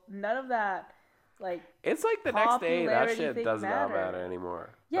school, none of that, like, It's like the next day, that popularity shit thing does not matter. matter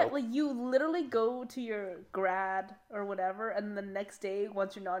anymore. yeah, Nope. like you literally go to your grad or whatever, and the next day,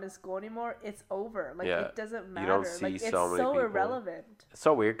 once you're not in school anymore, it's over. Like, Yeah, it doesn't matter. you don't see like, it's so many so people. irrelevant. It's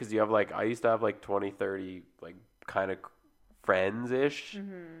so weird because you have like, I used to have like 20, 30 like kind of friends-ish.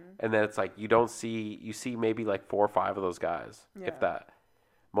 And then it's like, you see maybe like 4 or 5 of those guys, Yeah. if that.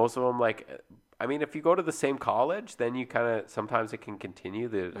 Most of them like, I mean, if you go to the same college, then you kind of, sometimes it can continue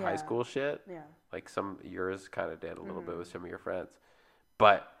the high Yeah. school shit. Yeah. Like yours kind of did a little bit with some of your friends.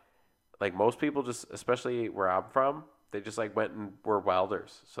 But like most people just, especially where I'm from, they just like went and were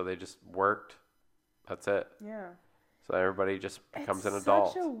welders. So they just worked. That's it. Yeah. So everybody just becomes an It's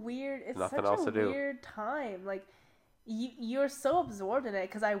adult. such a weird, it's Nothing such else a to do. weird time. Like, you're so absorbed in it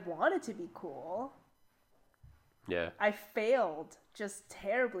because I wanted to be cool. Yeah. I failed just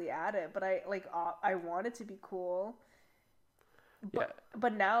terribly at it, but I wanted to be cool.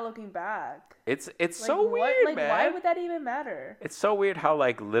 But now looking back, It's like, so what, weird, like, man. why would that even matter? It's so weird how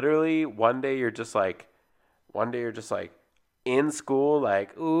like literally one day you're just like in school,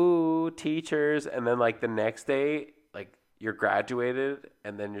 like, ooh, teachers, and then like the next day, like you're graduated,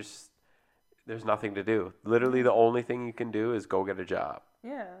 and then there's nothing to do. Literally the only thing you can do is go get a job.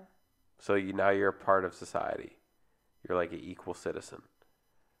 Yeah. So now you're a part of society. You're like an equal citizen.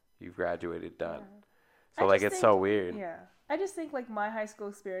 You've graduated, done. Yeah. So like it's so weird. Yeah. I just think like my high school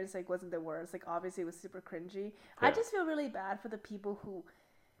experience like wasn't the worst. Like obviously it was super cringy. Yeah. I just feel really bad for the people who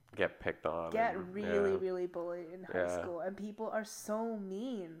Get picked on. get really bullied in high school, and people are so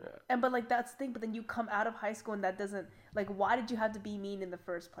mean. Yeah. And but like that's the thing, but then you come out of high school and that doesn't, like, why did you have to be mean in the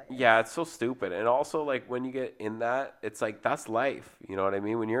first place? Yeah, it's so stupid. And also like when you get in that, it's like that's life. You know what I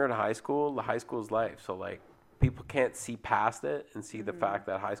mean? When you're in high school, the high school is life. So like people can't see past it and see the fact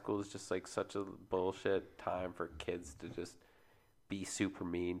that high school is just like such a bullshit time for kids to just be super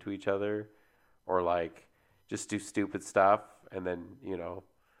mean to each other or like just do stupid stuff. And then, you know,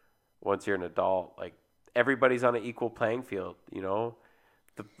 once you're an adult, like everybody's on an equal playing field, you know,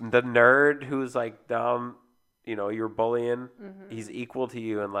 the nerd who's like down, you know, you're bullying, he's equal to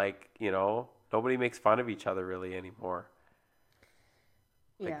you. And like, you know, nobody makes fun of each other really anymore.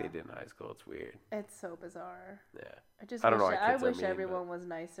 Like they did in high school. It's weird. It's so bizarre. Yeah. I wish everyone was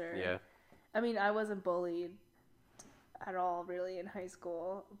nicer. Yeah. I mean, I wasn't bullied at all really in high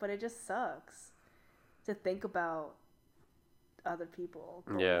school, but it just sucks to think about other people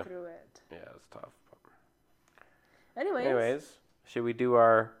going through it. Yeah, it's tough. Anyways, should we do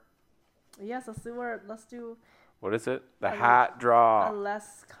our... Yes, let's do... What is it? The hat draw. A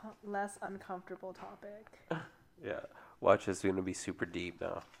less uncomfortable topic. Yeah. Watch, this is going to be super deep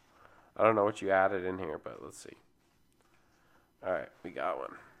now. I don't know what you added in here, but let's see. All right, we got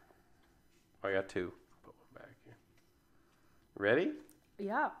one. Oh, I got two. Put one back here. Ready?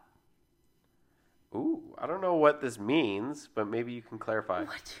 Yeah. Ooh, I don't know what this means, but maybe you can clarify.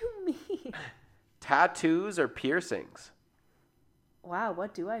 What do you mean? Tattoos or piercings? Wow,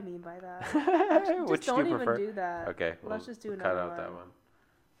 what do I mean by that? Actually, Which don't do you even prefer? do that. Okay, Let's just do we'll another cut out one. that one.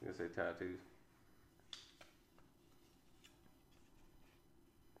 I'm going to say tattoos.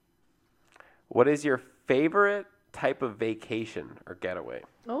 What is your favorite type of vacation or getaway?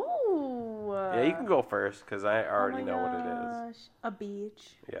 Oh. Yeah, you can go first because I already know what it is. A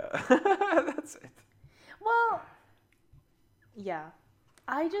beach. Yeah, that's it. Well, yeah.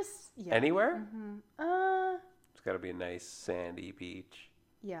 Yeah. Anywhere? Mm-hmm. It's got to be a nice sandy beach.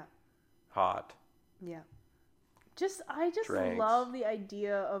 Yeah. Hot. Yeah. I just Drinks. love the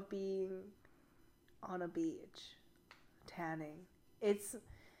idea of being on a beach, tanning. It's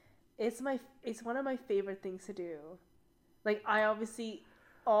one of my favorite things to do. Like, I obviously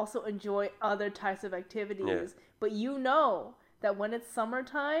also enjoy other types of activities, but you know that when it's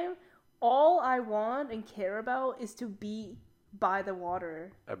summertime, all I want and care about is to be by the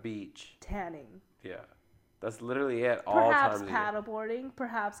water. A beach. Tanning. Yeah. That's literally it. Perhaps paddleboarding,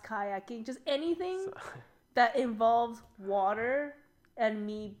 perhaps kayaking, just anything that involves water and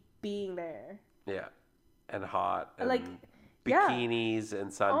me being there. Yeah. And hot. And like, bikinis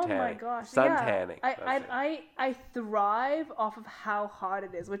and sun tanning. Oh my gosh. Sun yeah. tanning. I thrive off of how hot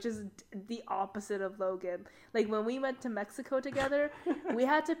it is, which is the opposite of Logan. Like when we went to Mexico together, we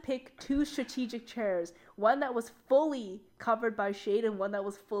had to pick two strategic chairs. One that was fully covered by shade and one that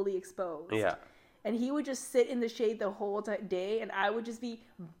was fully exposed. Yeah. And he would just sit in the shade the whole day, and I would just be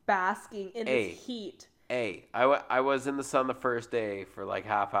basking in this heat. I was in the sun the first day for like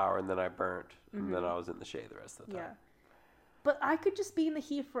half hour, and then I burnt, and then I was in the shade the rest of the time. Yeah. But I could just be in the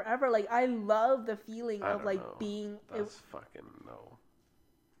heat forever. Like, I love the feeling of, like, being... That's fucking no.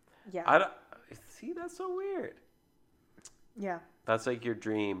 Yeah. See, that's so weird. Yeah. That's like your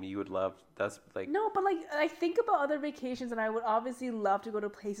dream. You would love... That's like... No, but, like, I think about other vacations, and I would obviously love to go to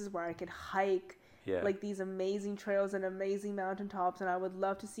places where I could hike, like, these amazing trails and amazing mountaintops, and I would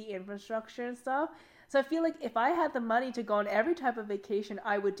love to see infrastructure and stuff. So I feel like if I had the money to go on every type of vacation,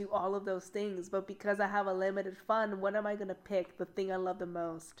 I would do all of those things. But because I have a limited fund, what am I going to pick? The thing I love the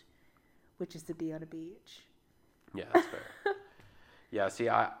most, which is to be on a beach. Yeah, that's fair. Yeah, see,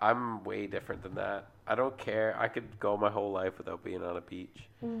 I'm way different than that. I don't care. I could go my whole life without being on a beach.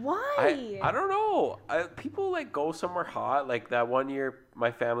 Why? I don't know. People, like, go somewhere hot. Like, that one year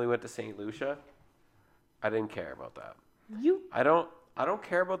my family went to St. Lucia. I didn't care about that. I don't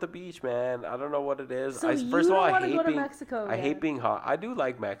care about the beach, man. I don't know what it is. So First of all, I hate go to being Mexico. I hate being hot. I do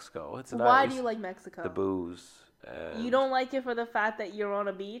like Mexico. It's nice. Why do you like Mexico? The booze. You don't like it for the fact that you're on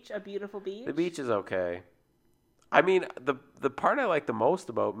a beach, a beautiful beach? The beach is okay. I mean, the part I liked the most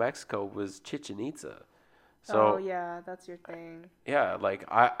about Mexico was Chichen Itza. Oh So yeah, that's your thing. yeah, like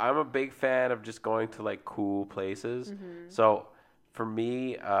I'm a big fan of just going to like cool places. So for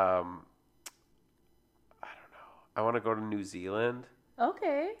me, I don't know. I want to go to New Zealand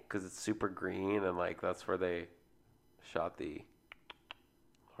Okay. because it's super green and like that's where they shot the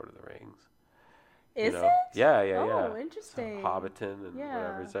Lord of the Rings. Is it? Yeah, yeah, yeah. Oh, So interesting. Hobbiton and Yeah.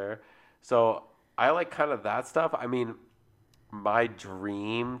 whatever's there. So I like kind of that stuff. I mean, my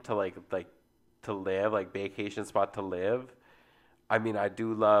dream to like to live, like vacation spot to live. I mean, I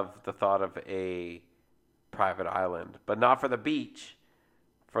do love the thought of a private island, but not for the beach,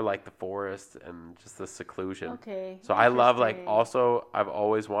 for like the forest and just the seclusion. Okay. So I love like Interesting. also I've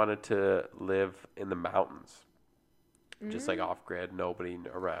always wanted to live in the mountains. Just like Mm. off grid, nobody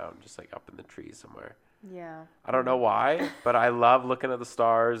around, just like up in the trees somewhere. Yeah. I don't know why, but I love looking at the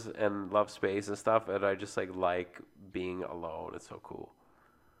stars and love space and stuff, and I just like being alone. It's so cool,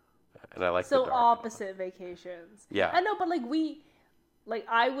 and I like the So dark. opposite vacations. Yeah. I know, but like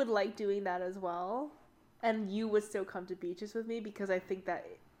I would like doing that as well, and you would still come to beaches with me because I think that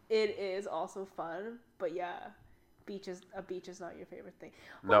it is also fun. But yeah, a beach is not your favorite thing.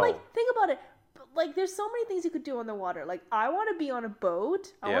 But No. like think about it. Like there's so many things you could do on the water. Like I want to be on a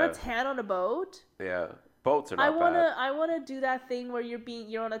boat. I want Yeah. to tan on a boat. Yeah, boats are not I wanna do that thing where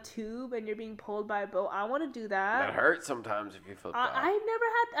you're on a tube and you're being pulled by a boat. I want to do bad. that. That hurts sometimes if you flip that.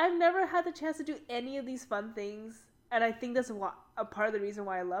 I've never had the chance to do any of these fun things, and I think that's a part of the reason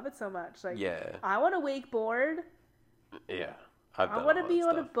why I love it so much. Like, Yeah. I want to wakeboard. Yeah. I want to be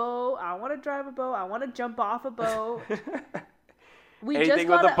on a boat. I want to drive a boat. I want to jump off a boat. We Anything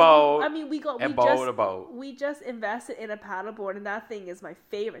just with a boat. I mean, A boat. we just invested in a paddleboard, and that thing is my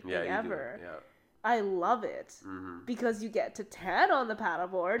favorite thing ever. Yeah. I love it because you get to tan on the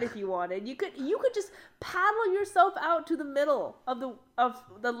paddleboard if you wanted. You could just paddle yourself out to the middle of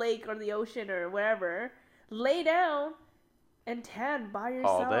the lake or the ocean or wherever, lay down, and tan by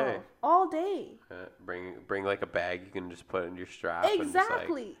yourself all day. Bring like a bag you can just put in your strap.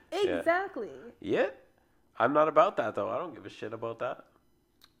 Exactly. And just, Exactly. Yeah. I'm not about that though. I don't give a shit about that.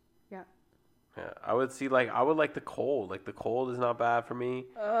 Yeah. Yeah, I would like the cold. Like the cold is not bad for me.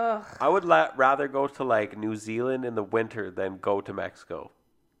 Ugh. I would rather go to like New Zealand in the winter than go to Mexico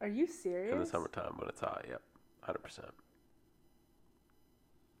Are you serious? in the summertime when it's hot. Yep, 100%.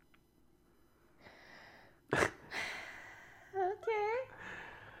 Okay.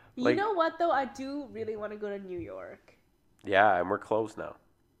 You Like- know what though? I do really want to go to New York. Yeah, and we're close now.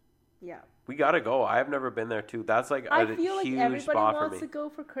 Yeah. We gotta go. I've never been there too. That's like I a feel like huge everybody spot for wants me. to go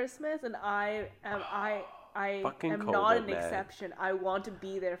for Christmas, and I Fucking am not COVID, an man. exception. I want to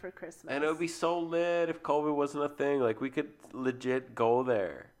be there for Christmas. And it would be so lit if COVID wasn't a thing. Like we could legit go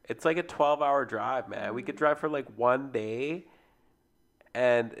there. It's like a 12-hour drive, man. We could drive for like one day,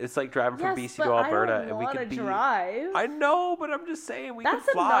 and it's like driving from BC to Alberta, and we could be. drive. I know, but I'm just saying we That's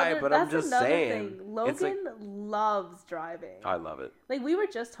could fly. another. But That's I'm just another saying. thing. Logan loves driving. I love it. Like we were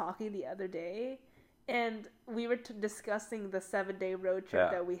just talking the other day, and we were discussing the 7-day road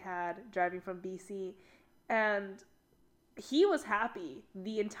trip that we had driving from BC, and he was happy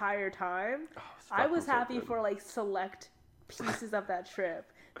the entire time. Oh, it's I was fucking so happy good. for like select pieces of that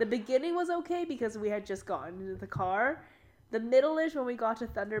trip. The beginning was okay because we had just gotten into the car. The middle-ish when we got to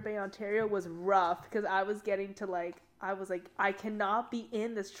Thunder Bay, Ontario was rough because I was getting to I was like, I cannot be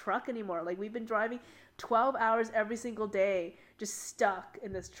in this truck anymore. Like we've been driving 12 hours every single day, just stuck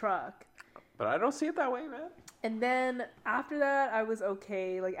in this truck. But I don't see it that way, man. And then after that, I was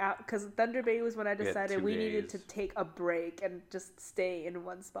okay. Like, because Thunder Bay was when I decided 2 we needed to days. take a break and just stay in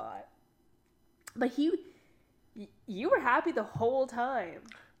one spot. But you were happy the whole time.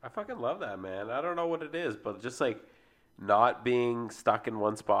 I fucking love that, man. I don't know what it is, but just like not being stuck in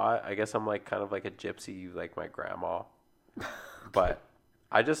one spot. I guess I'm like kind of like a gypsy, like my grandma. But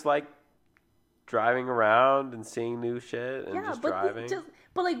I just like driving around and seeing new shit and just driving.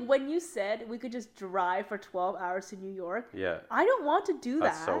 But like when you said we could just drive for 12 hours to New York, Yeah. I don't want to do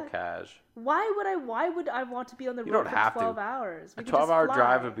That's that. so cash. Why would I want to be on the You road don't for have to. 12 hours? We A could just 12-hour fly.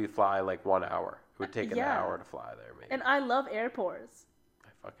 drive would be fly like 1 hour. It would take an Yeah. hour to fly there, maybe. And I love airports. I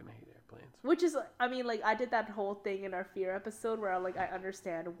fucking hate airplanes. Which is, I mean, like, I did that whole thing in our fear episode where, I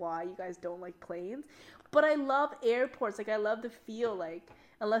understand why you guys don't like planes. But I love airports. Like, I love the feel, like,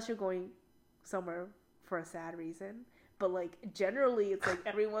 unless you're going somewhere for a sad reason. But, like, generally, it's like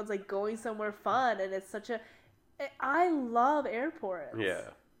everyone's, like, going somewhere fun. And it's such a... I love airports. Yeah.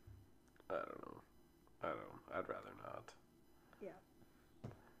 I don't know. I'd rather not. Yeah.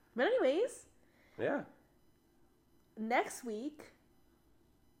 But anyways, Yeah. next week...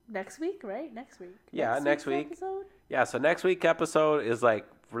 next week, right? Next week. Yeah, next week's week. Episode? Yeah, so next week episode is like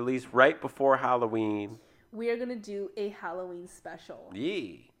released right before Halloween. We are gonna do a Halloween special.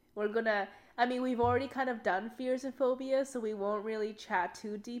 Yee. We're gonna. I mean, we've already kind of done fears and phobias, so we won't really chat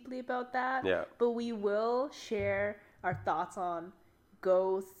too deeply about that. Yeah. But we will share our thoughts on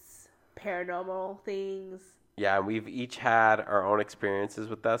ghosts, paranormal things. Yeah, and we've each had our own experiences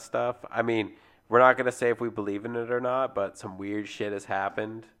with that stuff. I mean, we're not going to say if we believe in it or not, but some weird shit has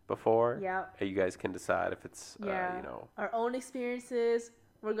happened before. Yeah. And you guys can decide if it's, Our own experiences.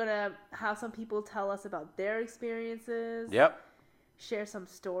 We're gonna have some people tell us about their experiences. Yep. Share some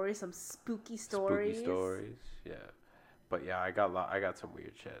stories, some spooky stories. Spooky stories, yeah. But yeah, I got some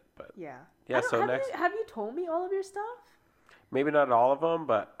weird shit. But yeah. So have you told me all of your stuff? Maybe not all of them,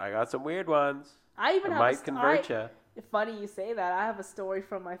 but I got some weird ones. I even might convert you. Funny you say that. I have a story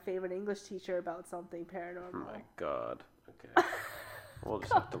from my favorite English teacher about something paranormal. Oh my god. Okay. We'll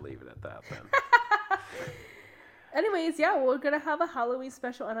just have to leave it at that then. Anyways, yeah, we're gonna have a Halloween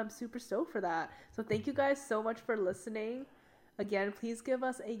special, and I'm super stoked for that. So thank you guys so much for listening. Again, please give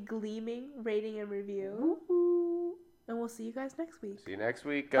us a gleaming rating and review. Woo-hoo. And we'll see you guys next week. See you next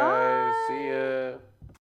week, guys. Bye. See ya.